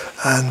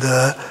 and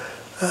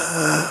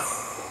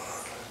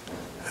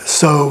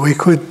so we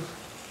could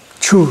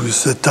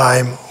choose the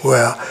time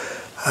where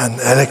an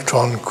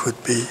electron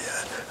could be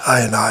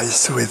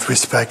ionized with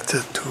respect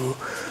to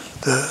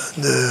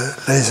the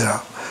laser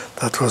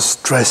that was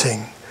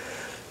tracing.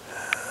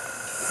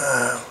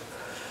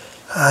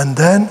 And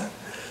then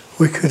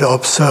we could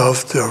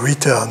observe the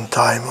return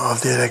time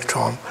of the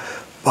electron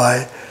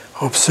by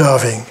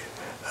observing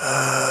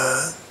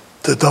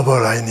the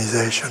double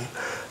ionization.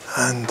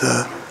 And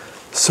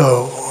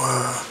so,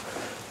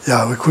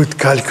 yeah, we could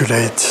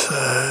calculate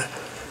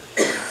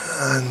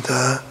and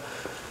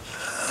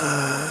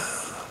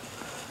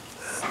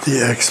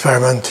the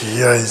experiment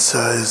here is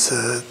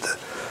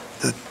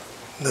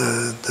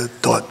the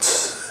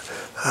dots,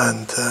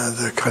 and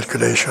the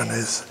calculation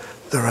is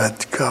the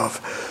red curve.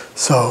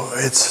 So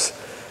it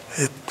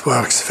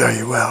works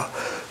very well.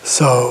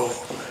 So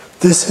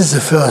this is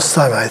the first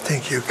time I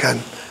think you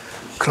can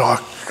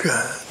clock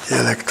the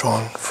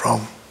electron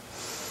from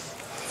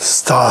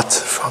start,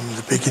 from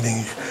the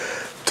beginning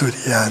to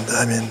the end.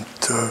 I mean,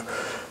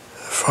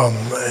 from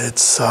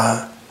its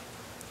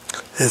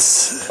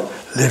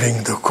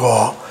leaving the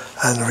core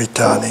and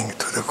returning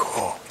to the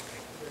core.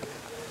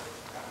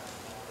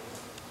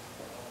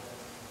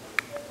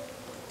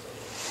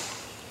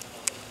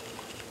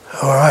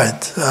 All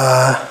right.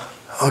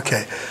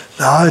 Okay.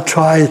 Now I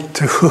try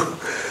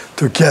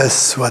to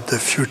guess what the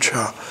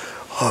future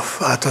of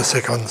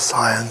attosecond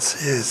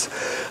science is,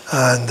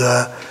 and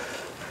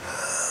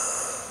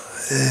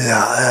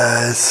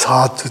it's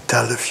hard to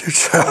tell the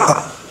future.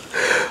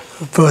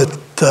 But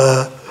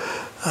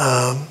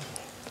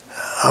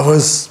I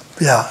was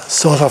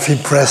sort of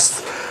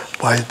impressed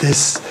by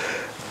this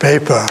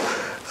paper,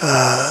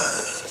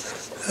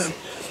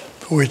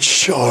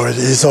 which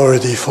is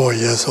already 4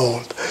 years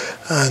old,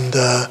 and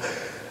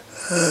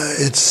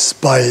it's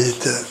by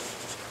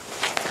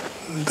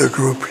the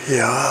group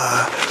here,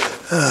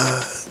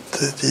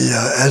 the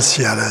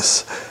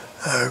LCLS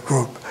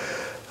group,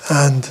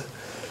 and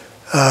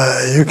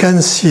you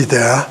can see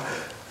there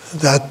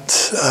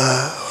that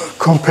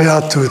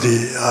compared to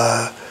the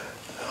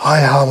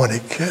high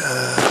harmonic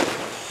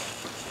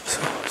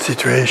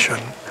situation,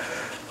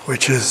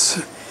 which is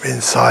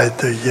inside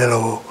the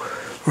yellow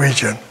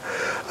region,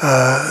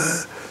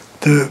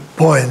 the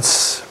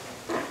points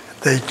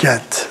they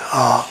get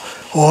are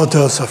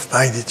orders of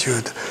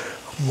magnitude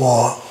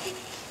more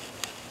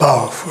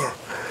powerful.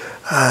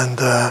 And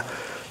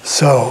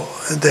so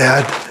they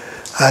had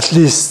at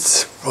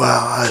least,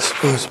 well, I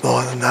suppose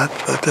more than that,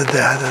 but they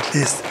had at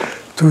least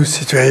 2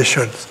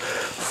 situations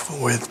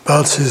with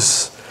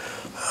pulses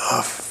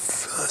of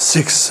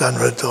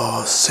 600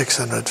 or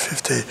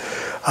 650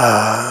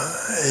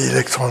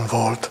 electron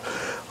volt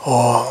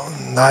or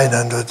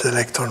 900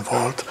 electron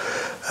volt,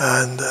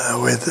 and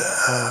with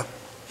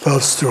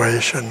pulse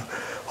duration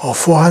of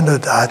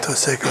 400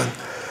 attosecond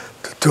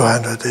to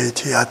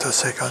 280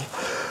 attosecond.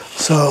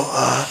 So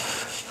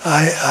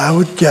I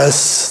would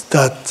guess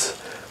that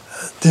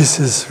this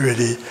is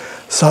really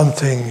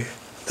something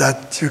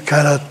that you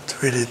cannot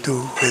really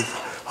do with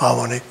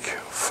harmonic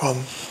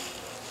from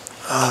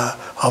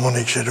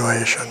harmonic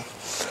generation.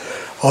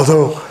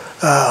 Although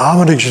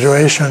harmonic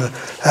generation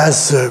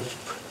has the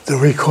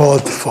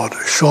record for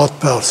the short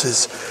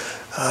pulses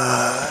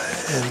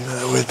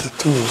with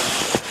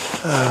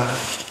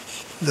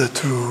the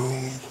two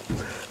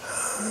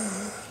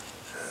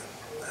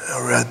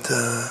red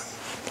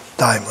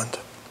diamond.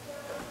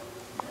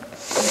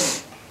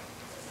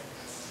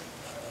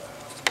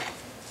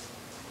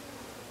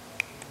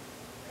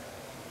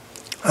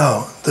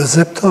 Oh, the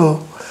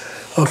zepto.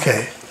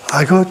 Okay,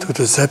 I go to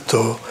the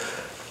zepto.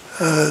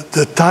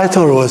 The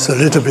title was a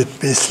little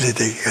bit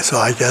misleading, so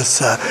I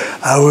guess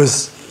I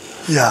was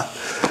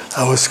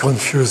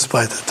confused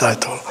by the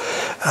title.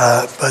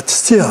 But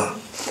still,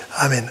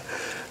 I mean,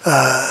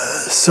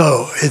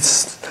 so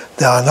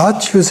they are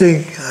not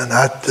using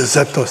the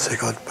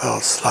zeptosecond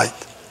pulse,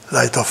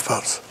 light of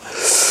pulse.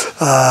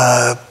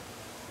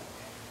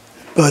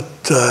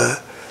 But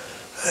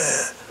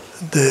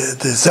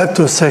the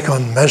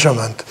zeptosecond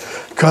measurement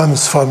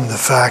comes from the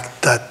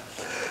fact that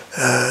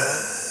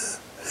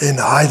in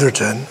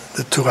hydrogen,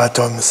 the 2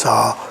 atoms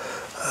are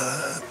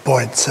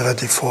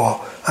 0.74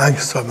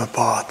 angstrom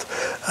apart,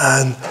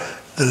 and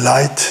the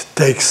light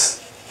takes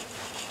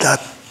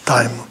that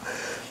time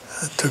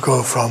to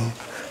go from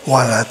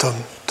one atom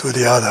to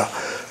the other.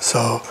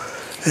 So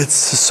it's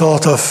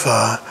sort of,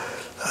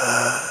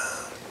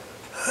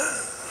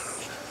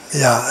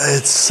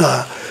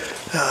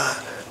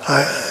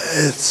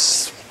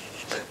 it's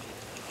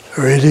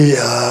really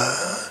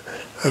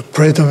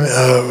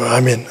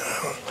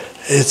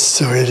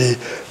it's really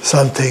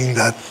something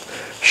that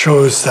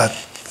shows that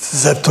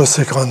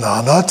zeptoseconds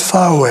are not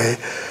far away,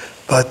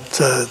 but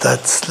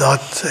that's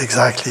not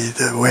exactly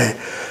the way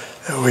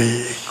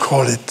we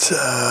call it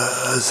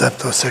a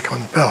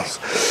zeptosecond pulse.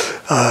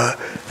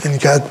 In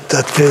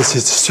that case,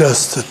 it's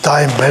just a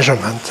time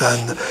measurement,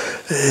 and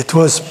it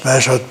was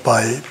measured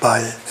by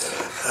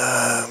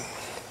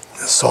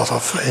sort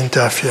of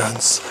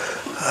interference,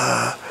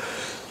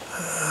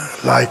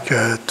 like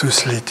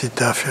two-slit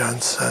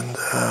interference, and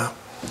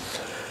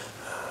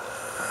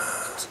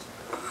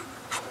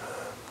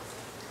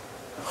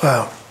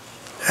well,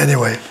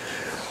 anyway,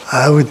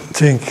 I would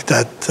think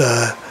that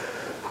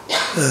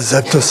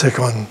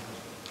zeptosecond,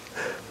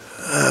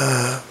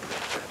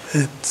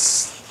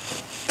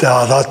 they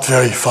are not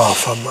very far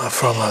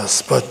from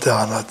us, but they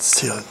are not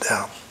still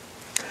there.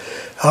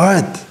 All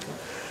right,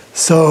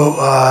 so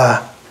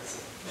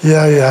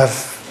here you have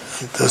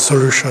the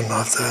solution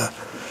of the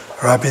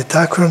RABBITT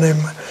acronym,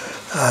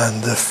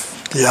 and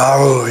the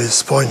arrow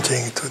is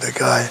pointing to the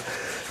guy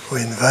who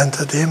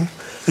invented it,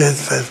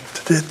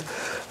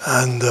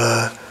 and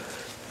the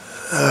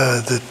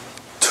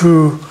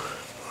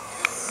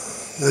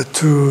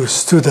two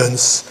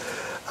students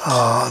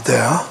are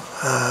there,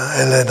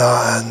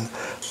 Elena and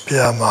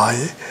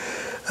Pierre-Marie,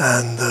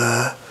 and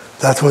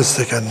that was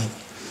taken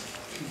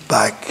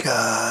back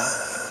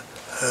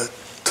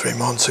 3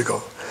 months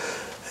ago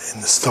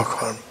in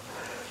Stockholm.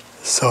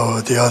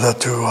 So the other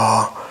two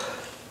are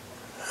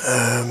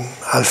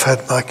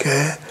Alfred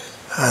Mackay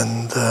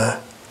and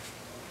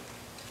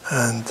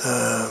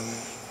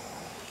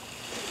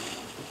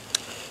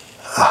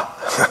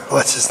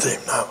what's his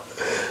name now?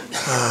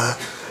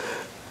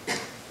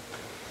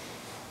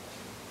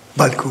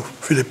 Balcou,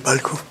 Philippe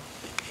Balcou.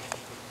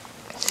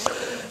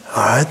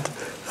 All right,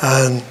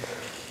 and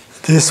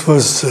this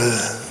was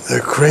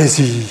the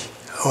crazy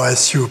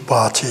OSU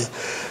party,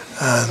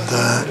 and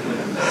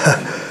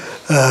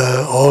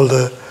all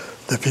the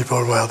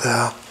people were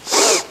there.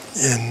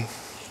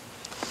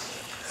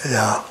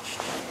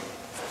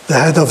 The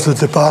head of the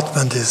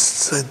department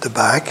is at the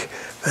back.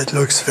 It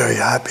looks very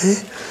happy.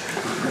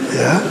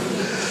 Yeah.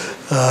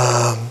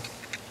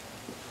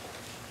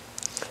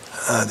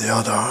 The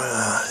other,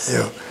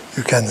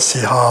 you can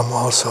see harm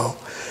also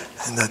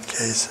in that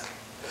case.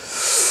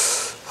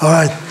 All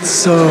right,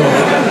 so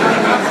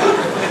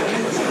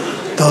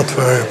don't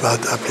worry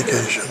about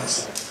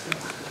applications.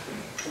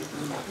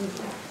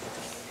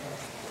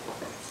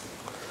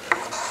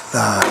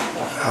 Nah,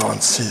 I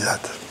won't see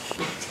that.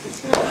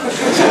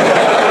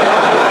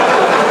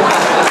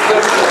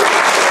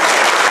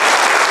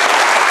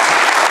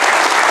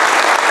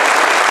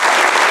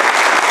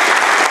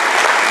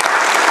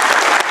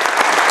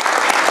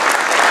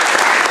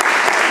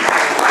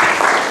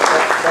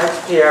 Thanks,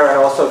 Pierre, and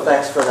also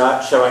thanks for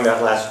not showing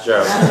that last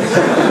joke.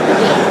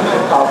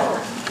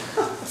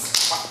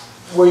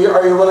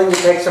 Are you willing to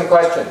take some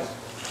questions?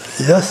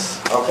 Yes.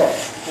 Okay.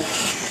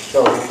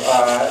 So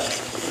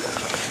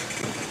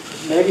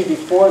maybe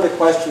before the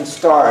questions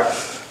start,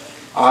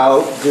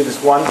 I'll do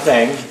this one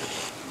thing,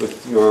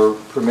 with your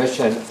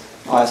permission.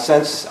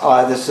 Since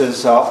this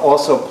is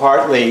also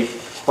partly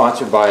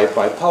sponsored by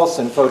Pulse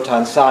and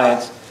Photon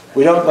Science,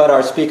 we don't let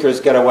our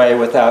speakers get away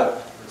without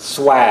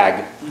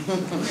swag.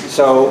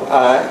 So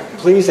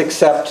please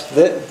accept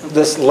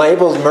this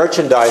labeled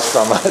merchandise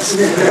from us.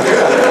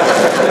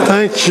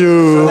 Thank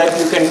you. So that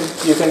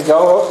you can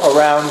go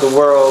around the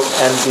world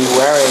and be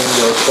wearing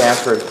your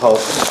Stanford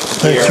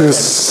Pulse gear. Thank you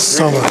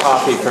so much. Drink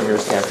coffee from your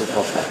Stanford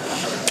Pulse.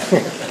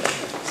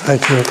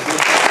 Thank you.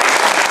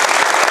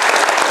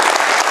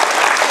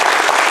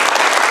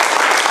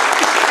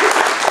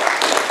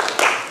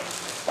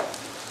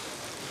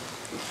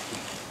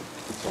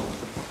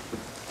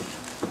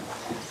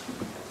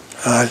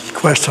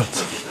 Questions?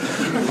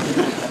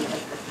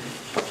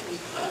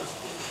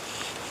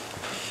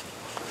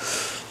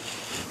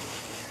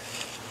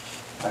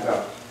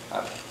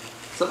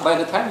 So by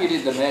the time you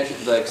did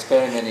the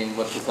experiment in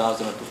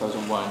 2000 or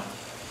 2001,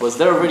 was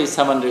there already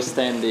some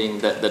understanding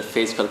that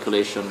phase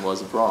calculation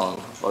was wrong,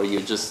 or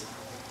you just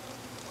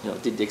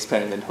did the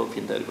experiment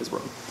hoping that it was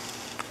wrong?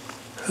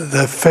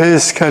 The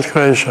phase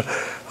calculation.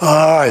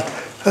 All right.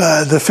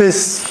 The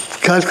phase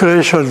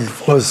calculation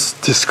was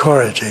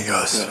discouraging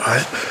us,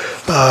 right?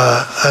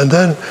 And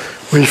then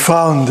we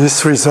found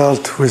this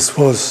result which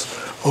was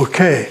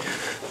okay.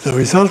 The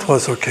result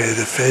was okay.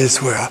 The phase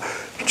were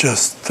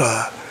just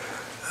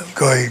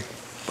going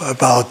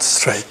about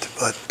straight.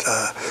 But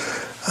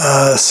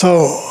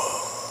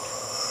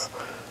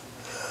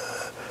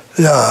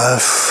yeah,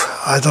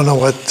 I don't know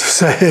what to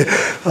say.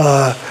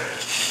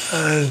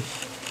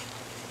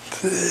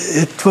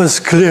 It was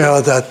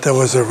clear that there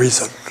was a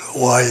reason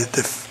why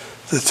the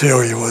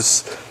theory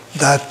was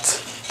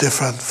that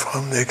different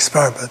from the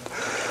experiment.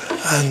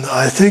 And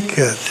I think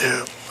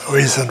the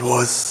reason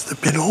was the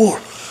pinhole.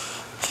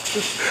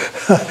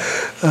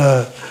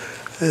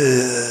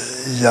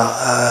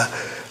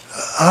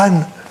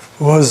 And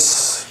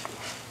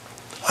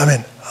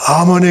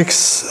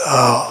harmonics,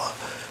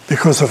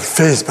 because of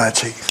phase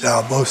matching, they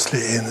are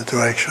mostly in the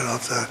direction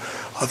of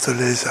the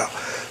laser.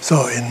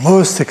 So in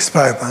most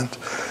experiments,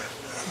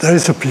 there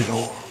is a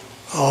pinhole.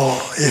 Or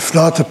if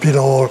not a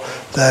pinhole,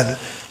 then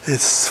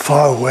it's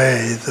far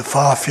away, the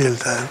far field,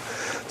 then,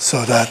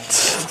 so that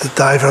the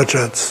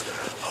divergence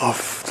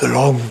of the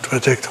long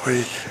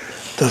trajectory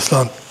does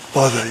not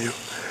bother you.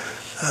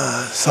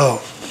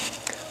 So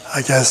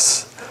I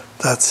guess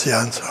that's the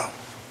answer.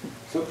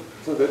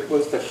 So that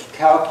was the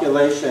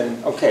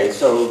calculation. Okay,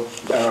 so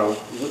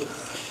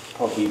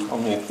probably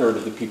only a third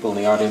of the people in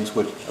the audience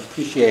would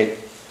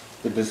appreciate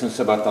the business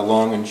about the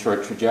long and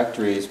short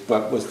trajectories,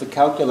 but was the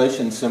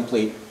calculation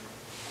simply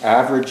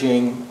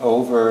averaging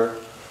over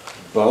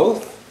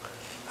both?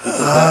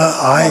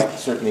 That might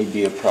certainly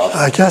be a problem.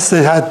 I guess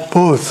they had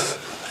both.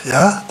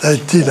 Yeah, they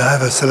did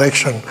have a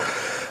selection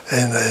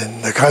in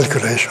the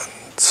calculation.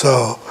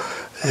 So,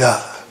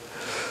 yeah.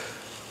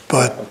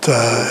 But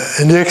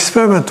in the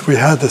experiment, we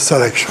had a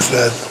selection.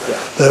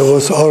 There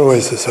was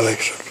always a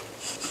selection.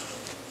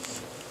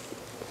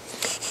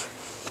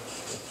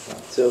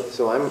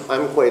 So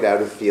I'm quite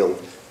out of field,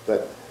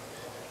 but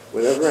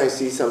whenever I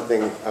see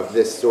something of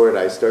this sort,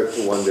 I start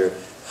to wonder,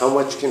 how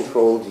much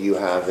control do you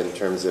have in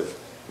terms of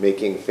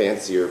making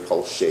fancier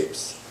pulse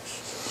shapes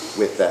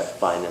with that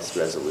finest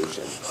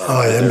resolution?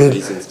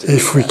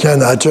 If we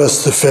can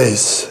adjust the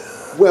phase.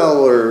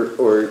 Well,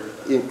 or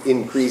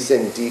increase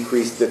and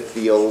decrease the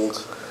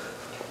field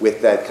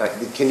with that kind.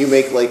 Can you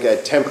make like a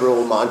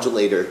temporal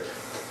modulator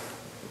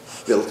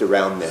built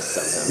around this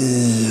somehow?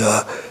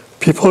 Yeah,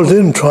 people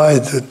didn't try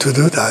to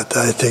do that,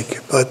 I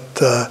think, but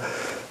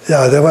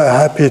yeah, they were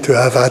happy to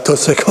have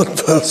attosecond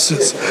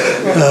pulses,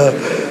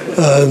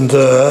 and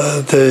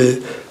they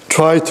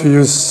tried to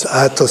use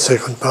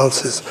attosecond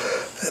pulses.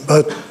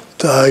 But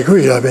I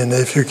agree. I mean,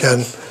 if you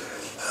can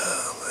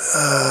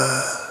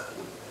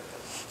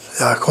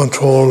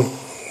control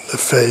the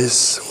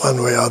phase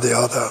one way or the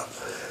other.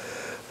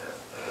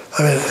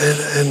 I mean,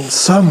 in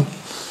some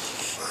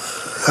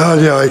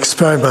earlier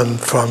experiment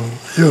from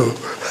you,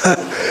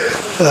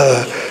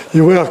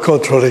 you were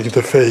controlling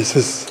the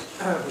phases.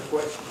 I have a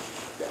question.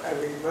 I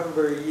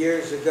remember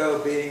years ago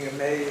being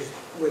amazed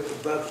with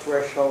above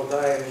threshold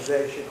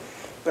ionization,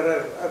 but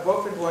I've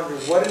often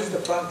wondered, what is the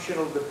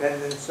functional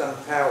dependence on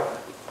power,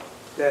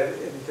 that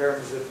in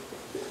terms of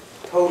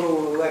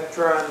total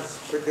electrons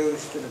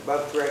produced in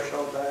above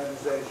threshold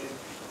ionization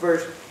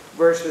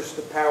versus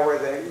the power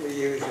that you're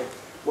using?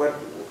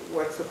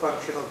 What's the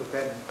functional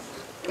dependence?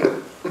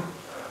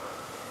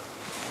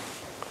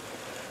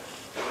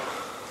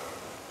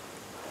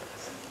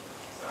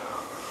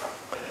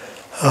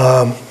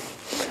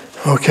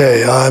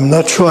 Okay, I'm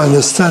not sure I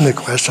understand the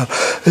question.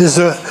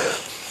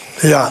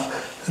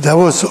 There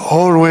was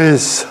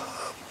always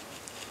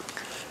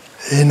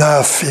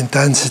enough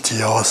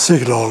intensity or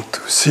signal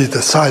to see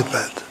the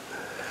sidebed.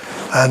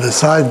 And the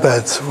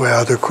sidebeds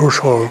were the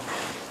crucial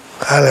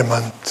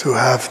element to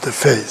have the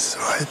phase,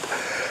 right?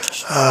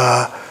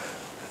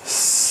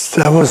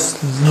 There was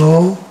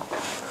no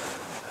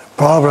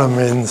problem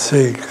in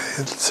seeing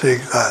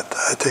that,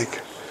 I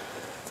think,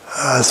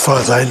 as far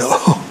as I know.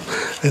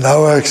 In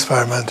our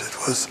experiment, it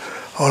was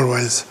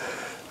always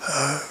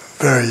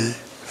very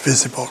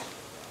visible.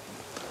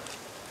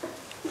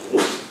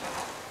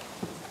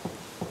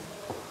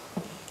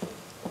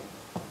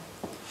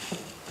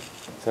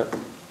 So,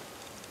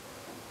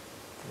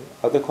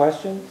 other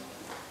questions?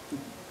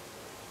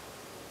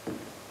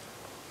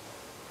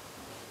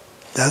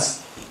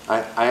 Yes?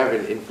 I have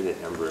an infinite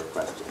number of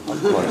questions.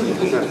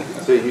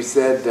 So you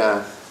said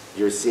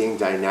you're seeing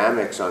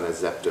dynamics on a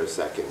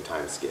zeptosecond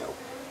timescale.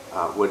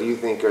 What do you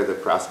think are the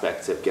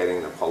prospects of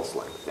getting the pulse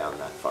length down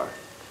that far?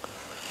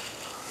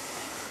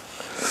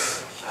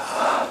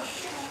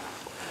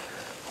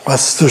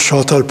 What's the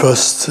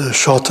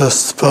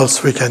shortest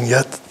pulse we can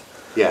get?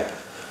 Yeah.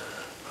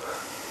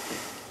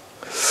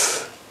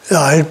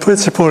 Yeah, in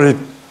principle, it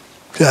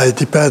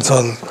depends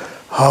on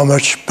how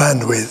much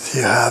bandwidth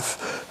you have.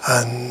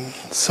 And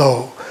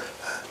so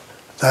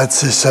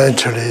that's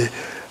essentially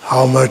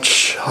how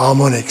much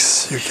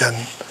harmonics you can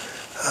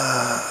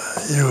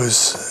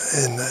use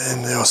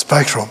in your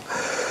spectrum.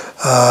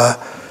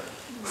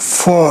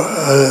 For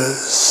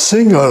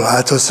single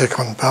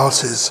attosecond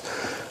pulses,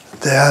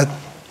 they had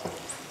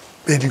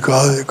been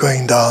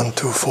going down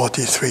to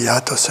 43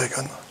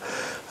 attoseconds.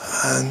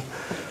 And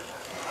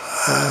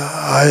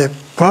I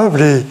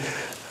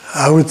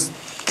would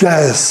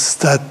guess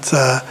that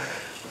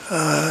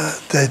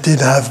they did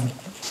have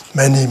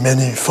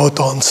many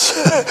photons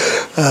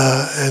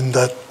in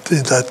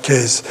that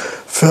case.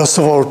 First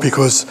of all,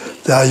 because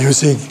they are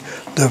using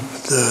the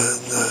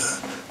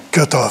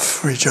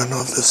cutoff region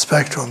of the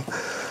spectrum,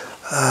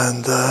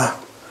 and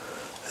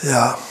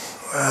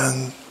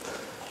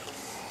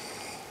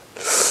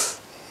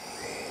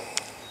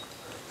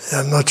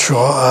I'm not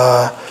sure.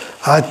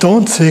 I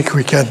don't think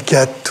we can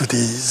get to the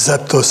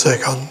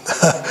zeptosecond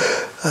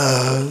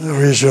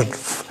region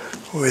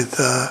with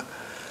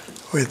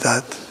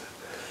that.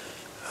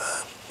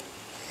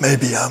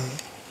 Maybe I'm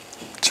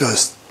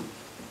just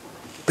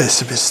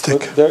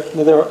pessimistic.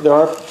 There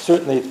are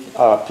certainly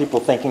people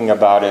thinking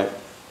about it,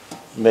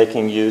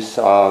 making use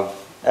of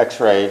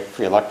X-ray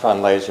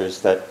free-electron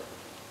lasers that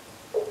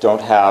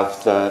don't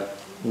have the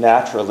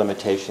natural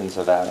limitations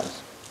of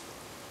atoms.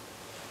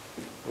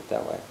 Put it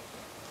that way.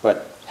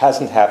 But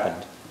hasn't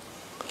happened.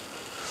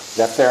 Is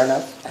that fair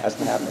enough?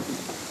 Hasn't happened.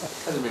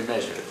 Hasn't been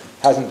measured.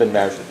 Hasn't been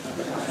measured.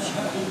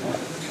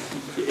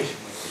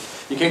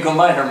 You can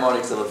combine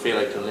harmonics of a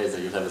free-electron laser,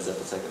 you'll have a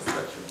zeptosecond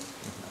spectrum.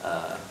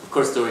 Of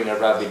course, doing a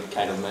RABBITT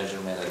kind of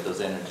measurement at those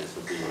energies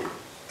would be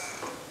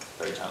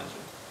very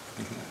challenging.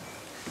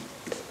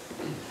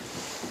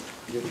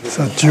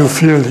 So do you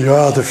feel you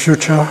are the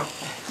future?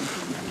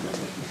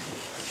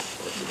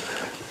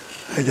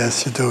 I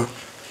guess you do.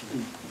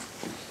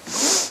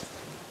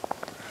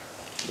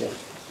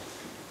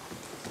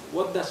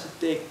 What does it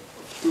take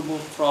to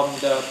move from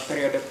the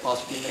periodic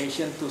pulse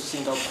generation to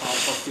single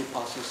pulse or three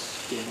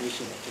pulses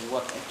generation? And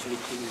what actually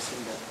changes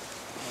in that?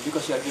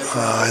 Because you are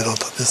I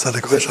don't understand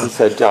the question. He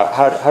said,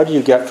 how do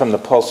you get from the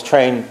pulse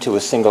train to a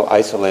single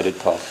isolated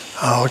pulse?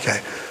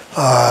 Okay.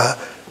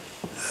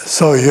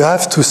 So you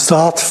have to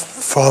start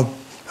from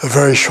a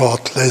very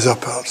short laser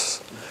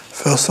pulse,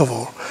 first of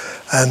all.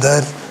 And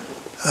then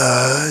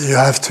you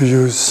have to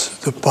use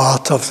the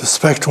part of the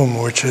spectrum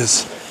which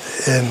is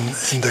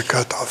in the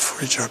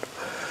cutoff region.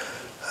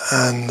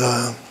 And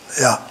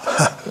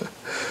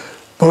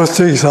both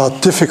things are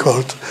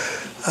difficult,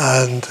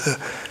 and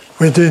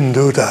we didn't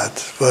do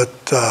that,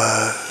 but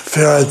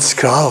Ferenc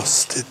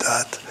Krauss did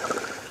that.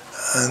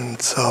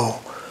 And so,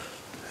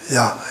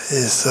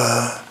 is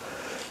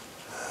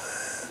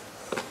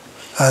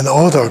an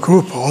other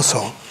group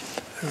also.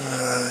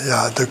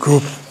 The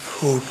group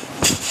who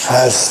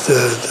has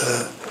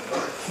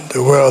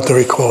the world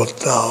record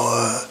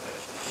now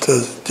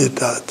did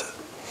that.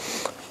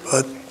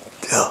 But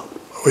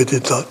we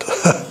did not.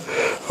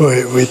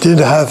 We did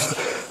have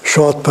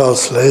short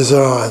pulse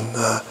laser, and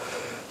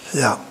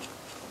yeah,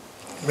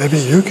 maybe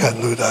you can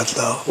do that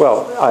now.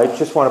 Well, I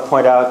just want to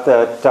point out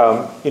that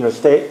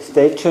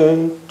stay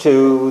tuned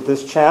to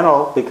this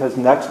channel, because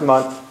next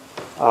month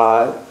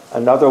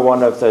another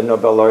one of the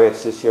Nobel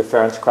laureates this year,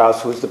 Ferenc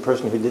Krauss, who's the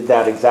person who did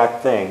that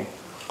exact thing,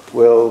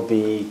 will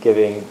be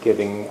giving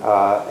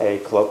a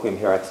colloquium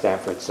here at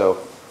Stanford. So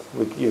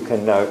you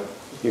can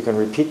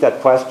repeat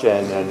that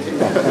question and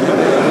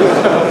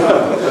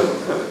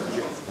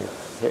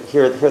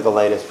hear the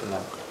latest from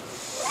them.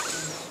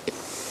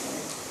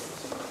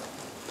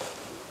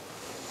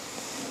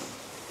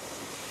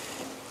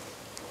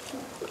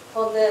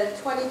 On the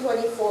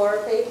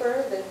 2024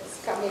 paper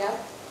that's coming up,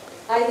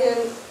 I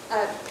didn't.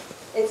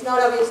 It's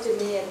not obvious to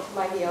me, and it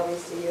might be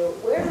obvious to you.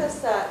 Where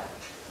does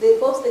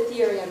both the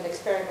theory and the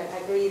experiment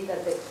agree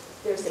that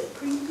there's a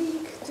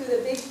pre-peak to the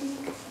big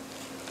peak?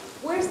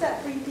 Where's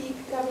that pre-peak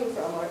coming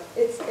from? Or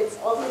it's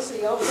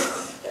obviously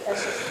obvious.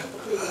 That's just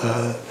completely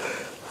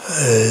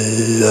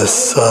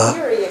yes,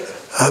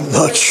 I'm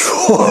not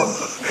sure.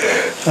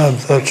 I'm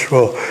not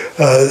sure.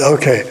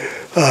 Okay.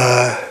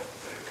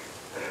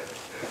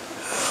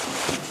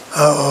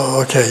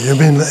 Okay, you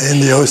mean in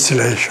the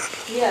oscillation?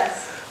 Yes.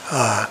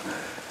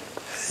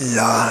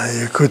 Yeah,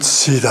 you could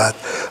see that.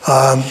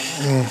 I'm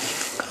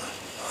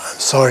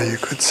sorry, you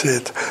could see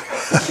it. I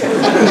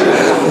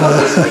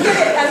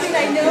mean,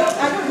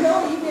 I don't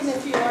know even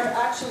if you are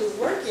actually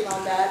working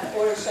on that,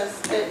 or it's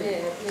just,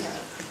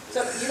 so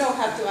you don't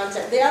have to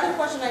answer. The other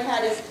question I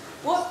had is,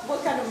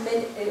 what kind of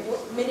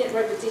minute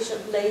repetition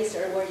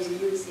laser were you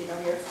using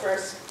on your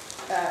first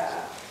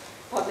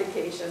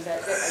publication?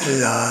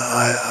 Yeah,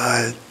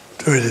 I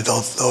really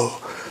don't know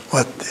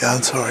what the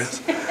answer is.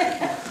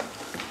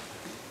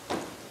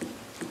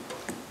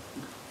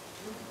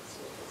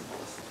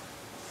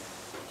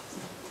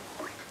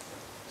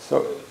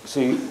 So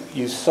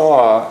you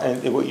saw,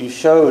 and what you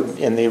showed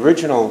in the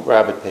original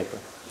RABBITT paper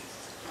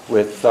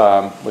with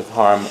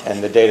harm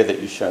and the data that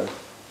you showed,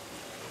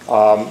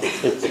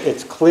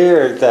 it's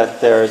clear that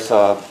there's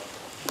a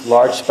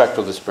large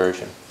spectral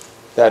dispersion.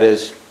 That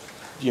is,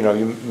 you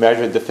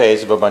measured the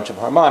phase of a bunch of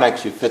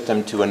harmonics, you fit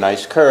them to a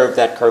nice curve,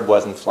 that curve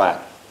wasn't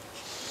flat.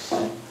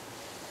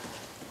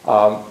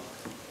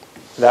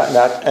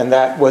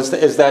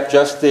 Is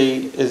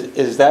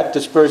that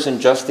dispersion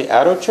just the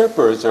attochirp,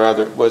 or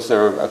was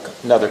there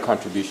another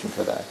contribution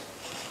for that?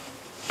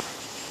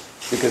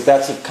 Because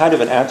that's kind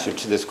of an answer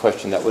to this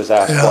question that was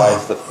asked, yeah.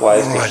 Why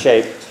is the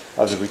shape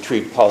of the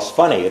retrieved pulse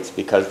funny? It's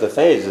because the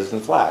phase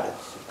isn't flat,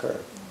 it's a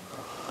curve.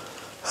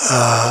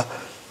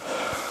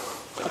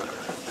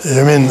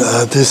 You mean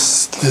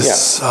this?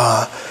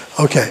 Yeah.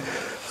 Okay.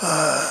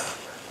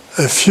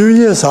 A few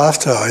years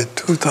after, in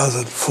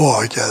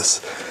 2004, I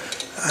guess,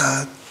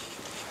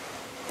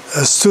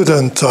 a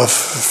student of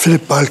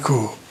Philippe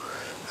Malcoux,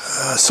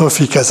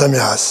 Sophie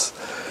Casamias,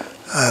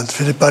 and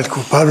Philippe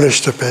Malcoux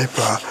published a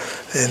paper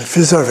in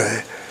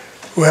Physurvey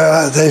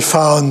where they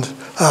found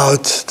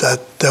out that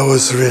there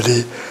was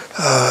really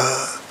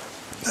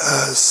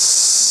a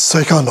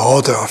second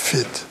order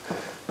fit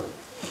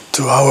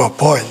to our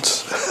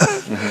point,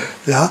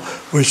 yeah,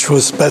 which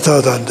was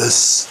better than the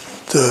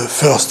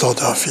first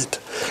order fit.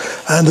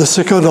 And the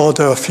second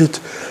order fit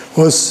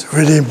was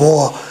really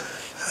more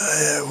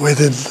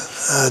within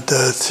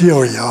the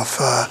theory of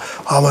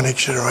harmonic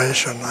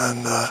generation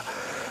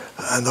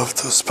and of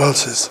those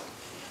pulses.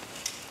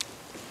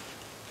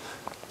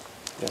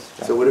 Yes,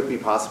 so would it be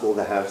possible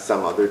to have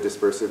some other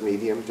dispersive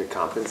medium to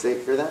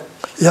compensate for that?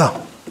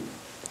 Yeah,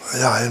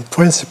 in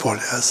principle,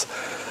 yes.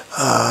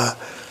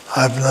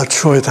 I'm not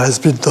sure it has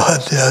been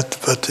done yet,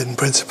 but in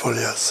principle,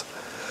 yes.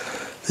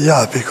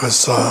 Yeah,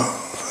 because,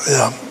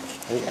 yeah.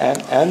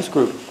 Anne's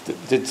group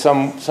did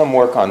some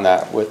work on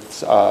that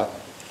with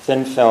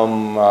thin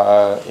film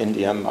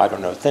indium, I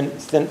don't know, thin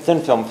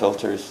film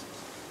filters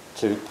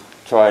to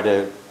try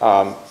to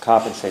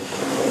compensate for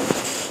the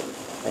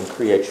phase and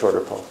create shorter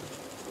pulses.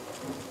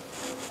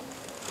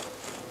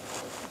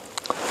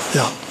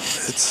 Yeah,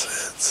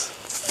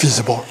 it's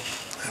feasible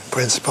in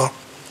principle.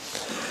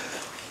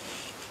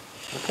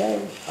 Okay.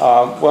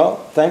 Well,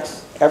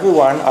 thanks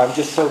everyone. I'm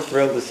just so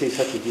thrilled to see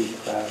such a huge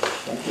crowd.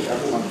 Thank you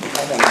everyone for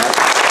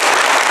coming.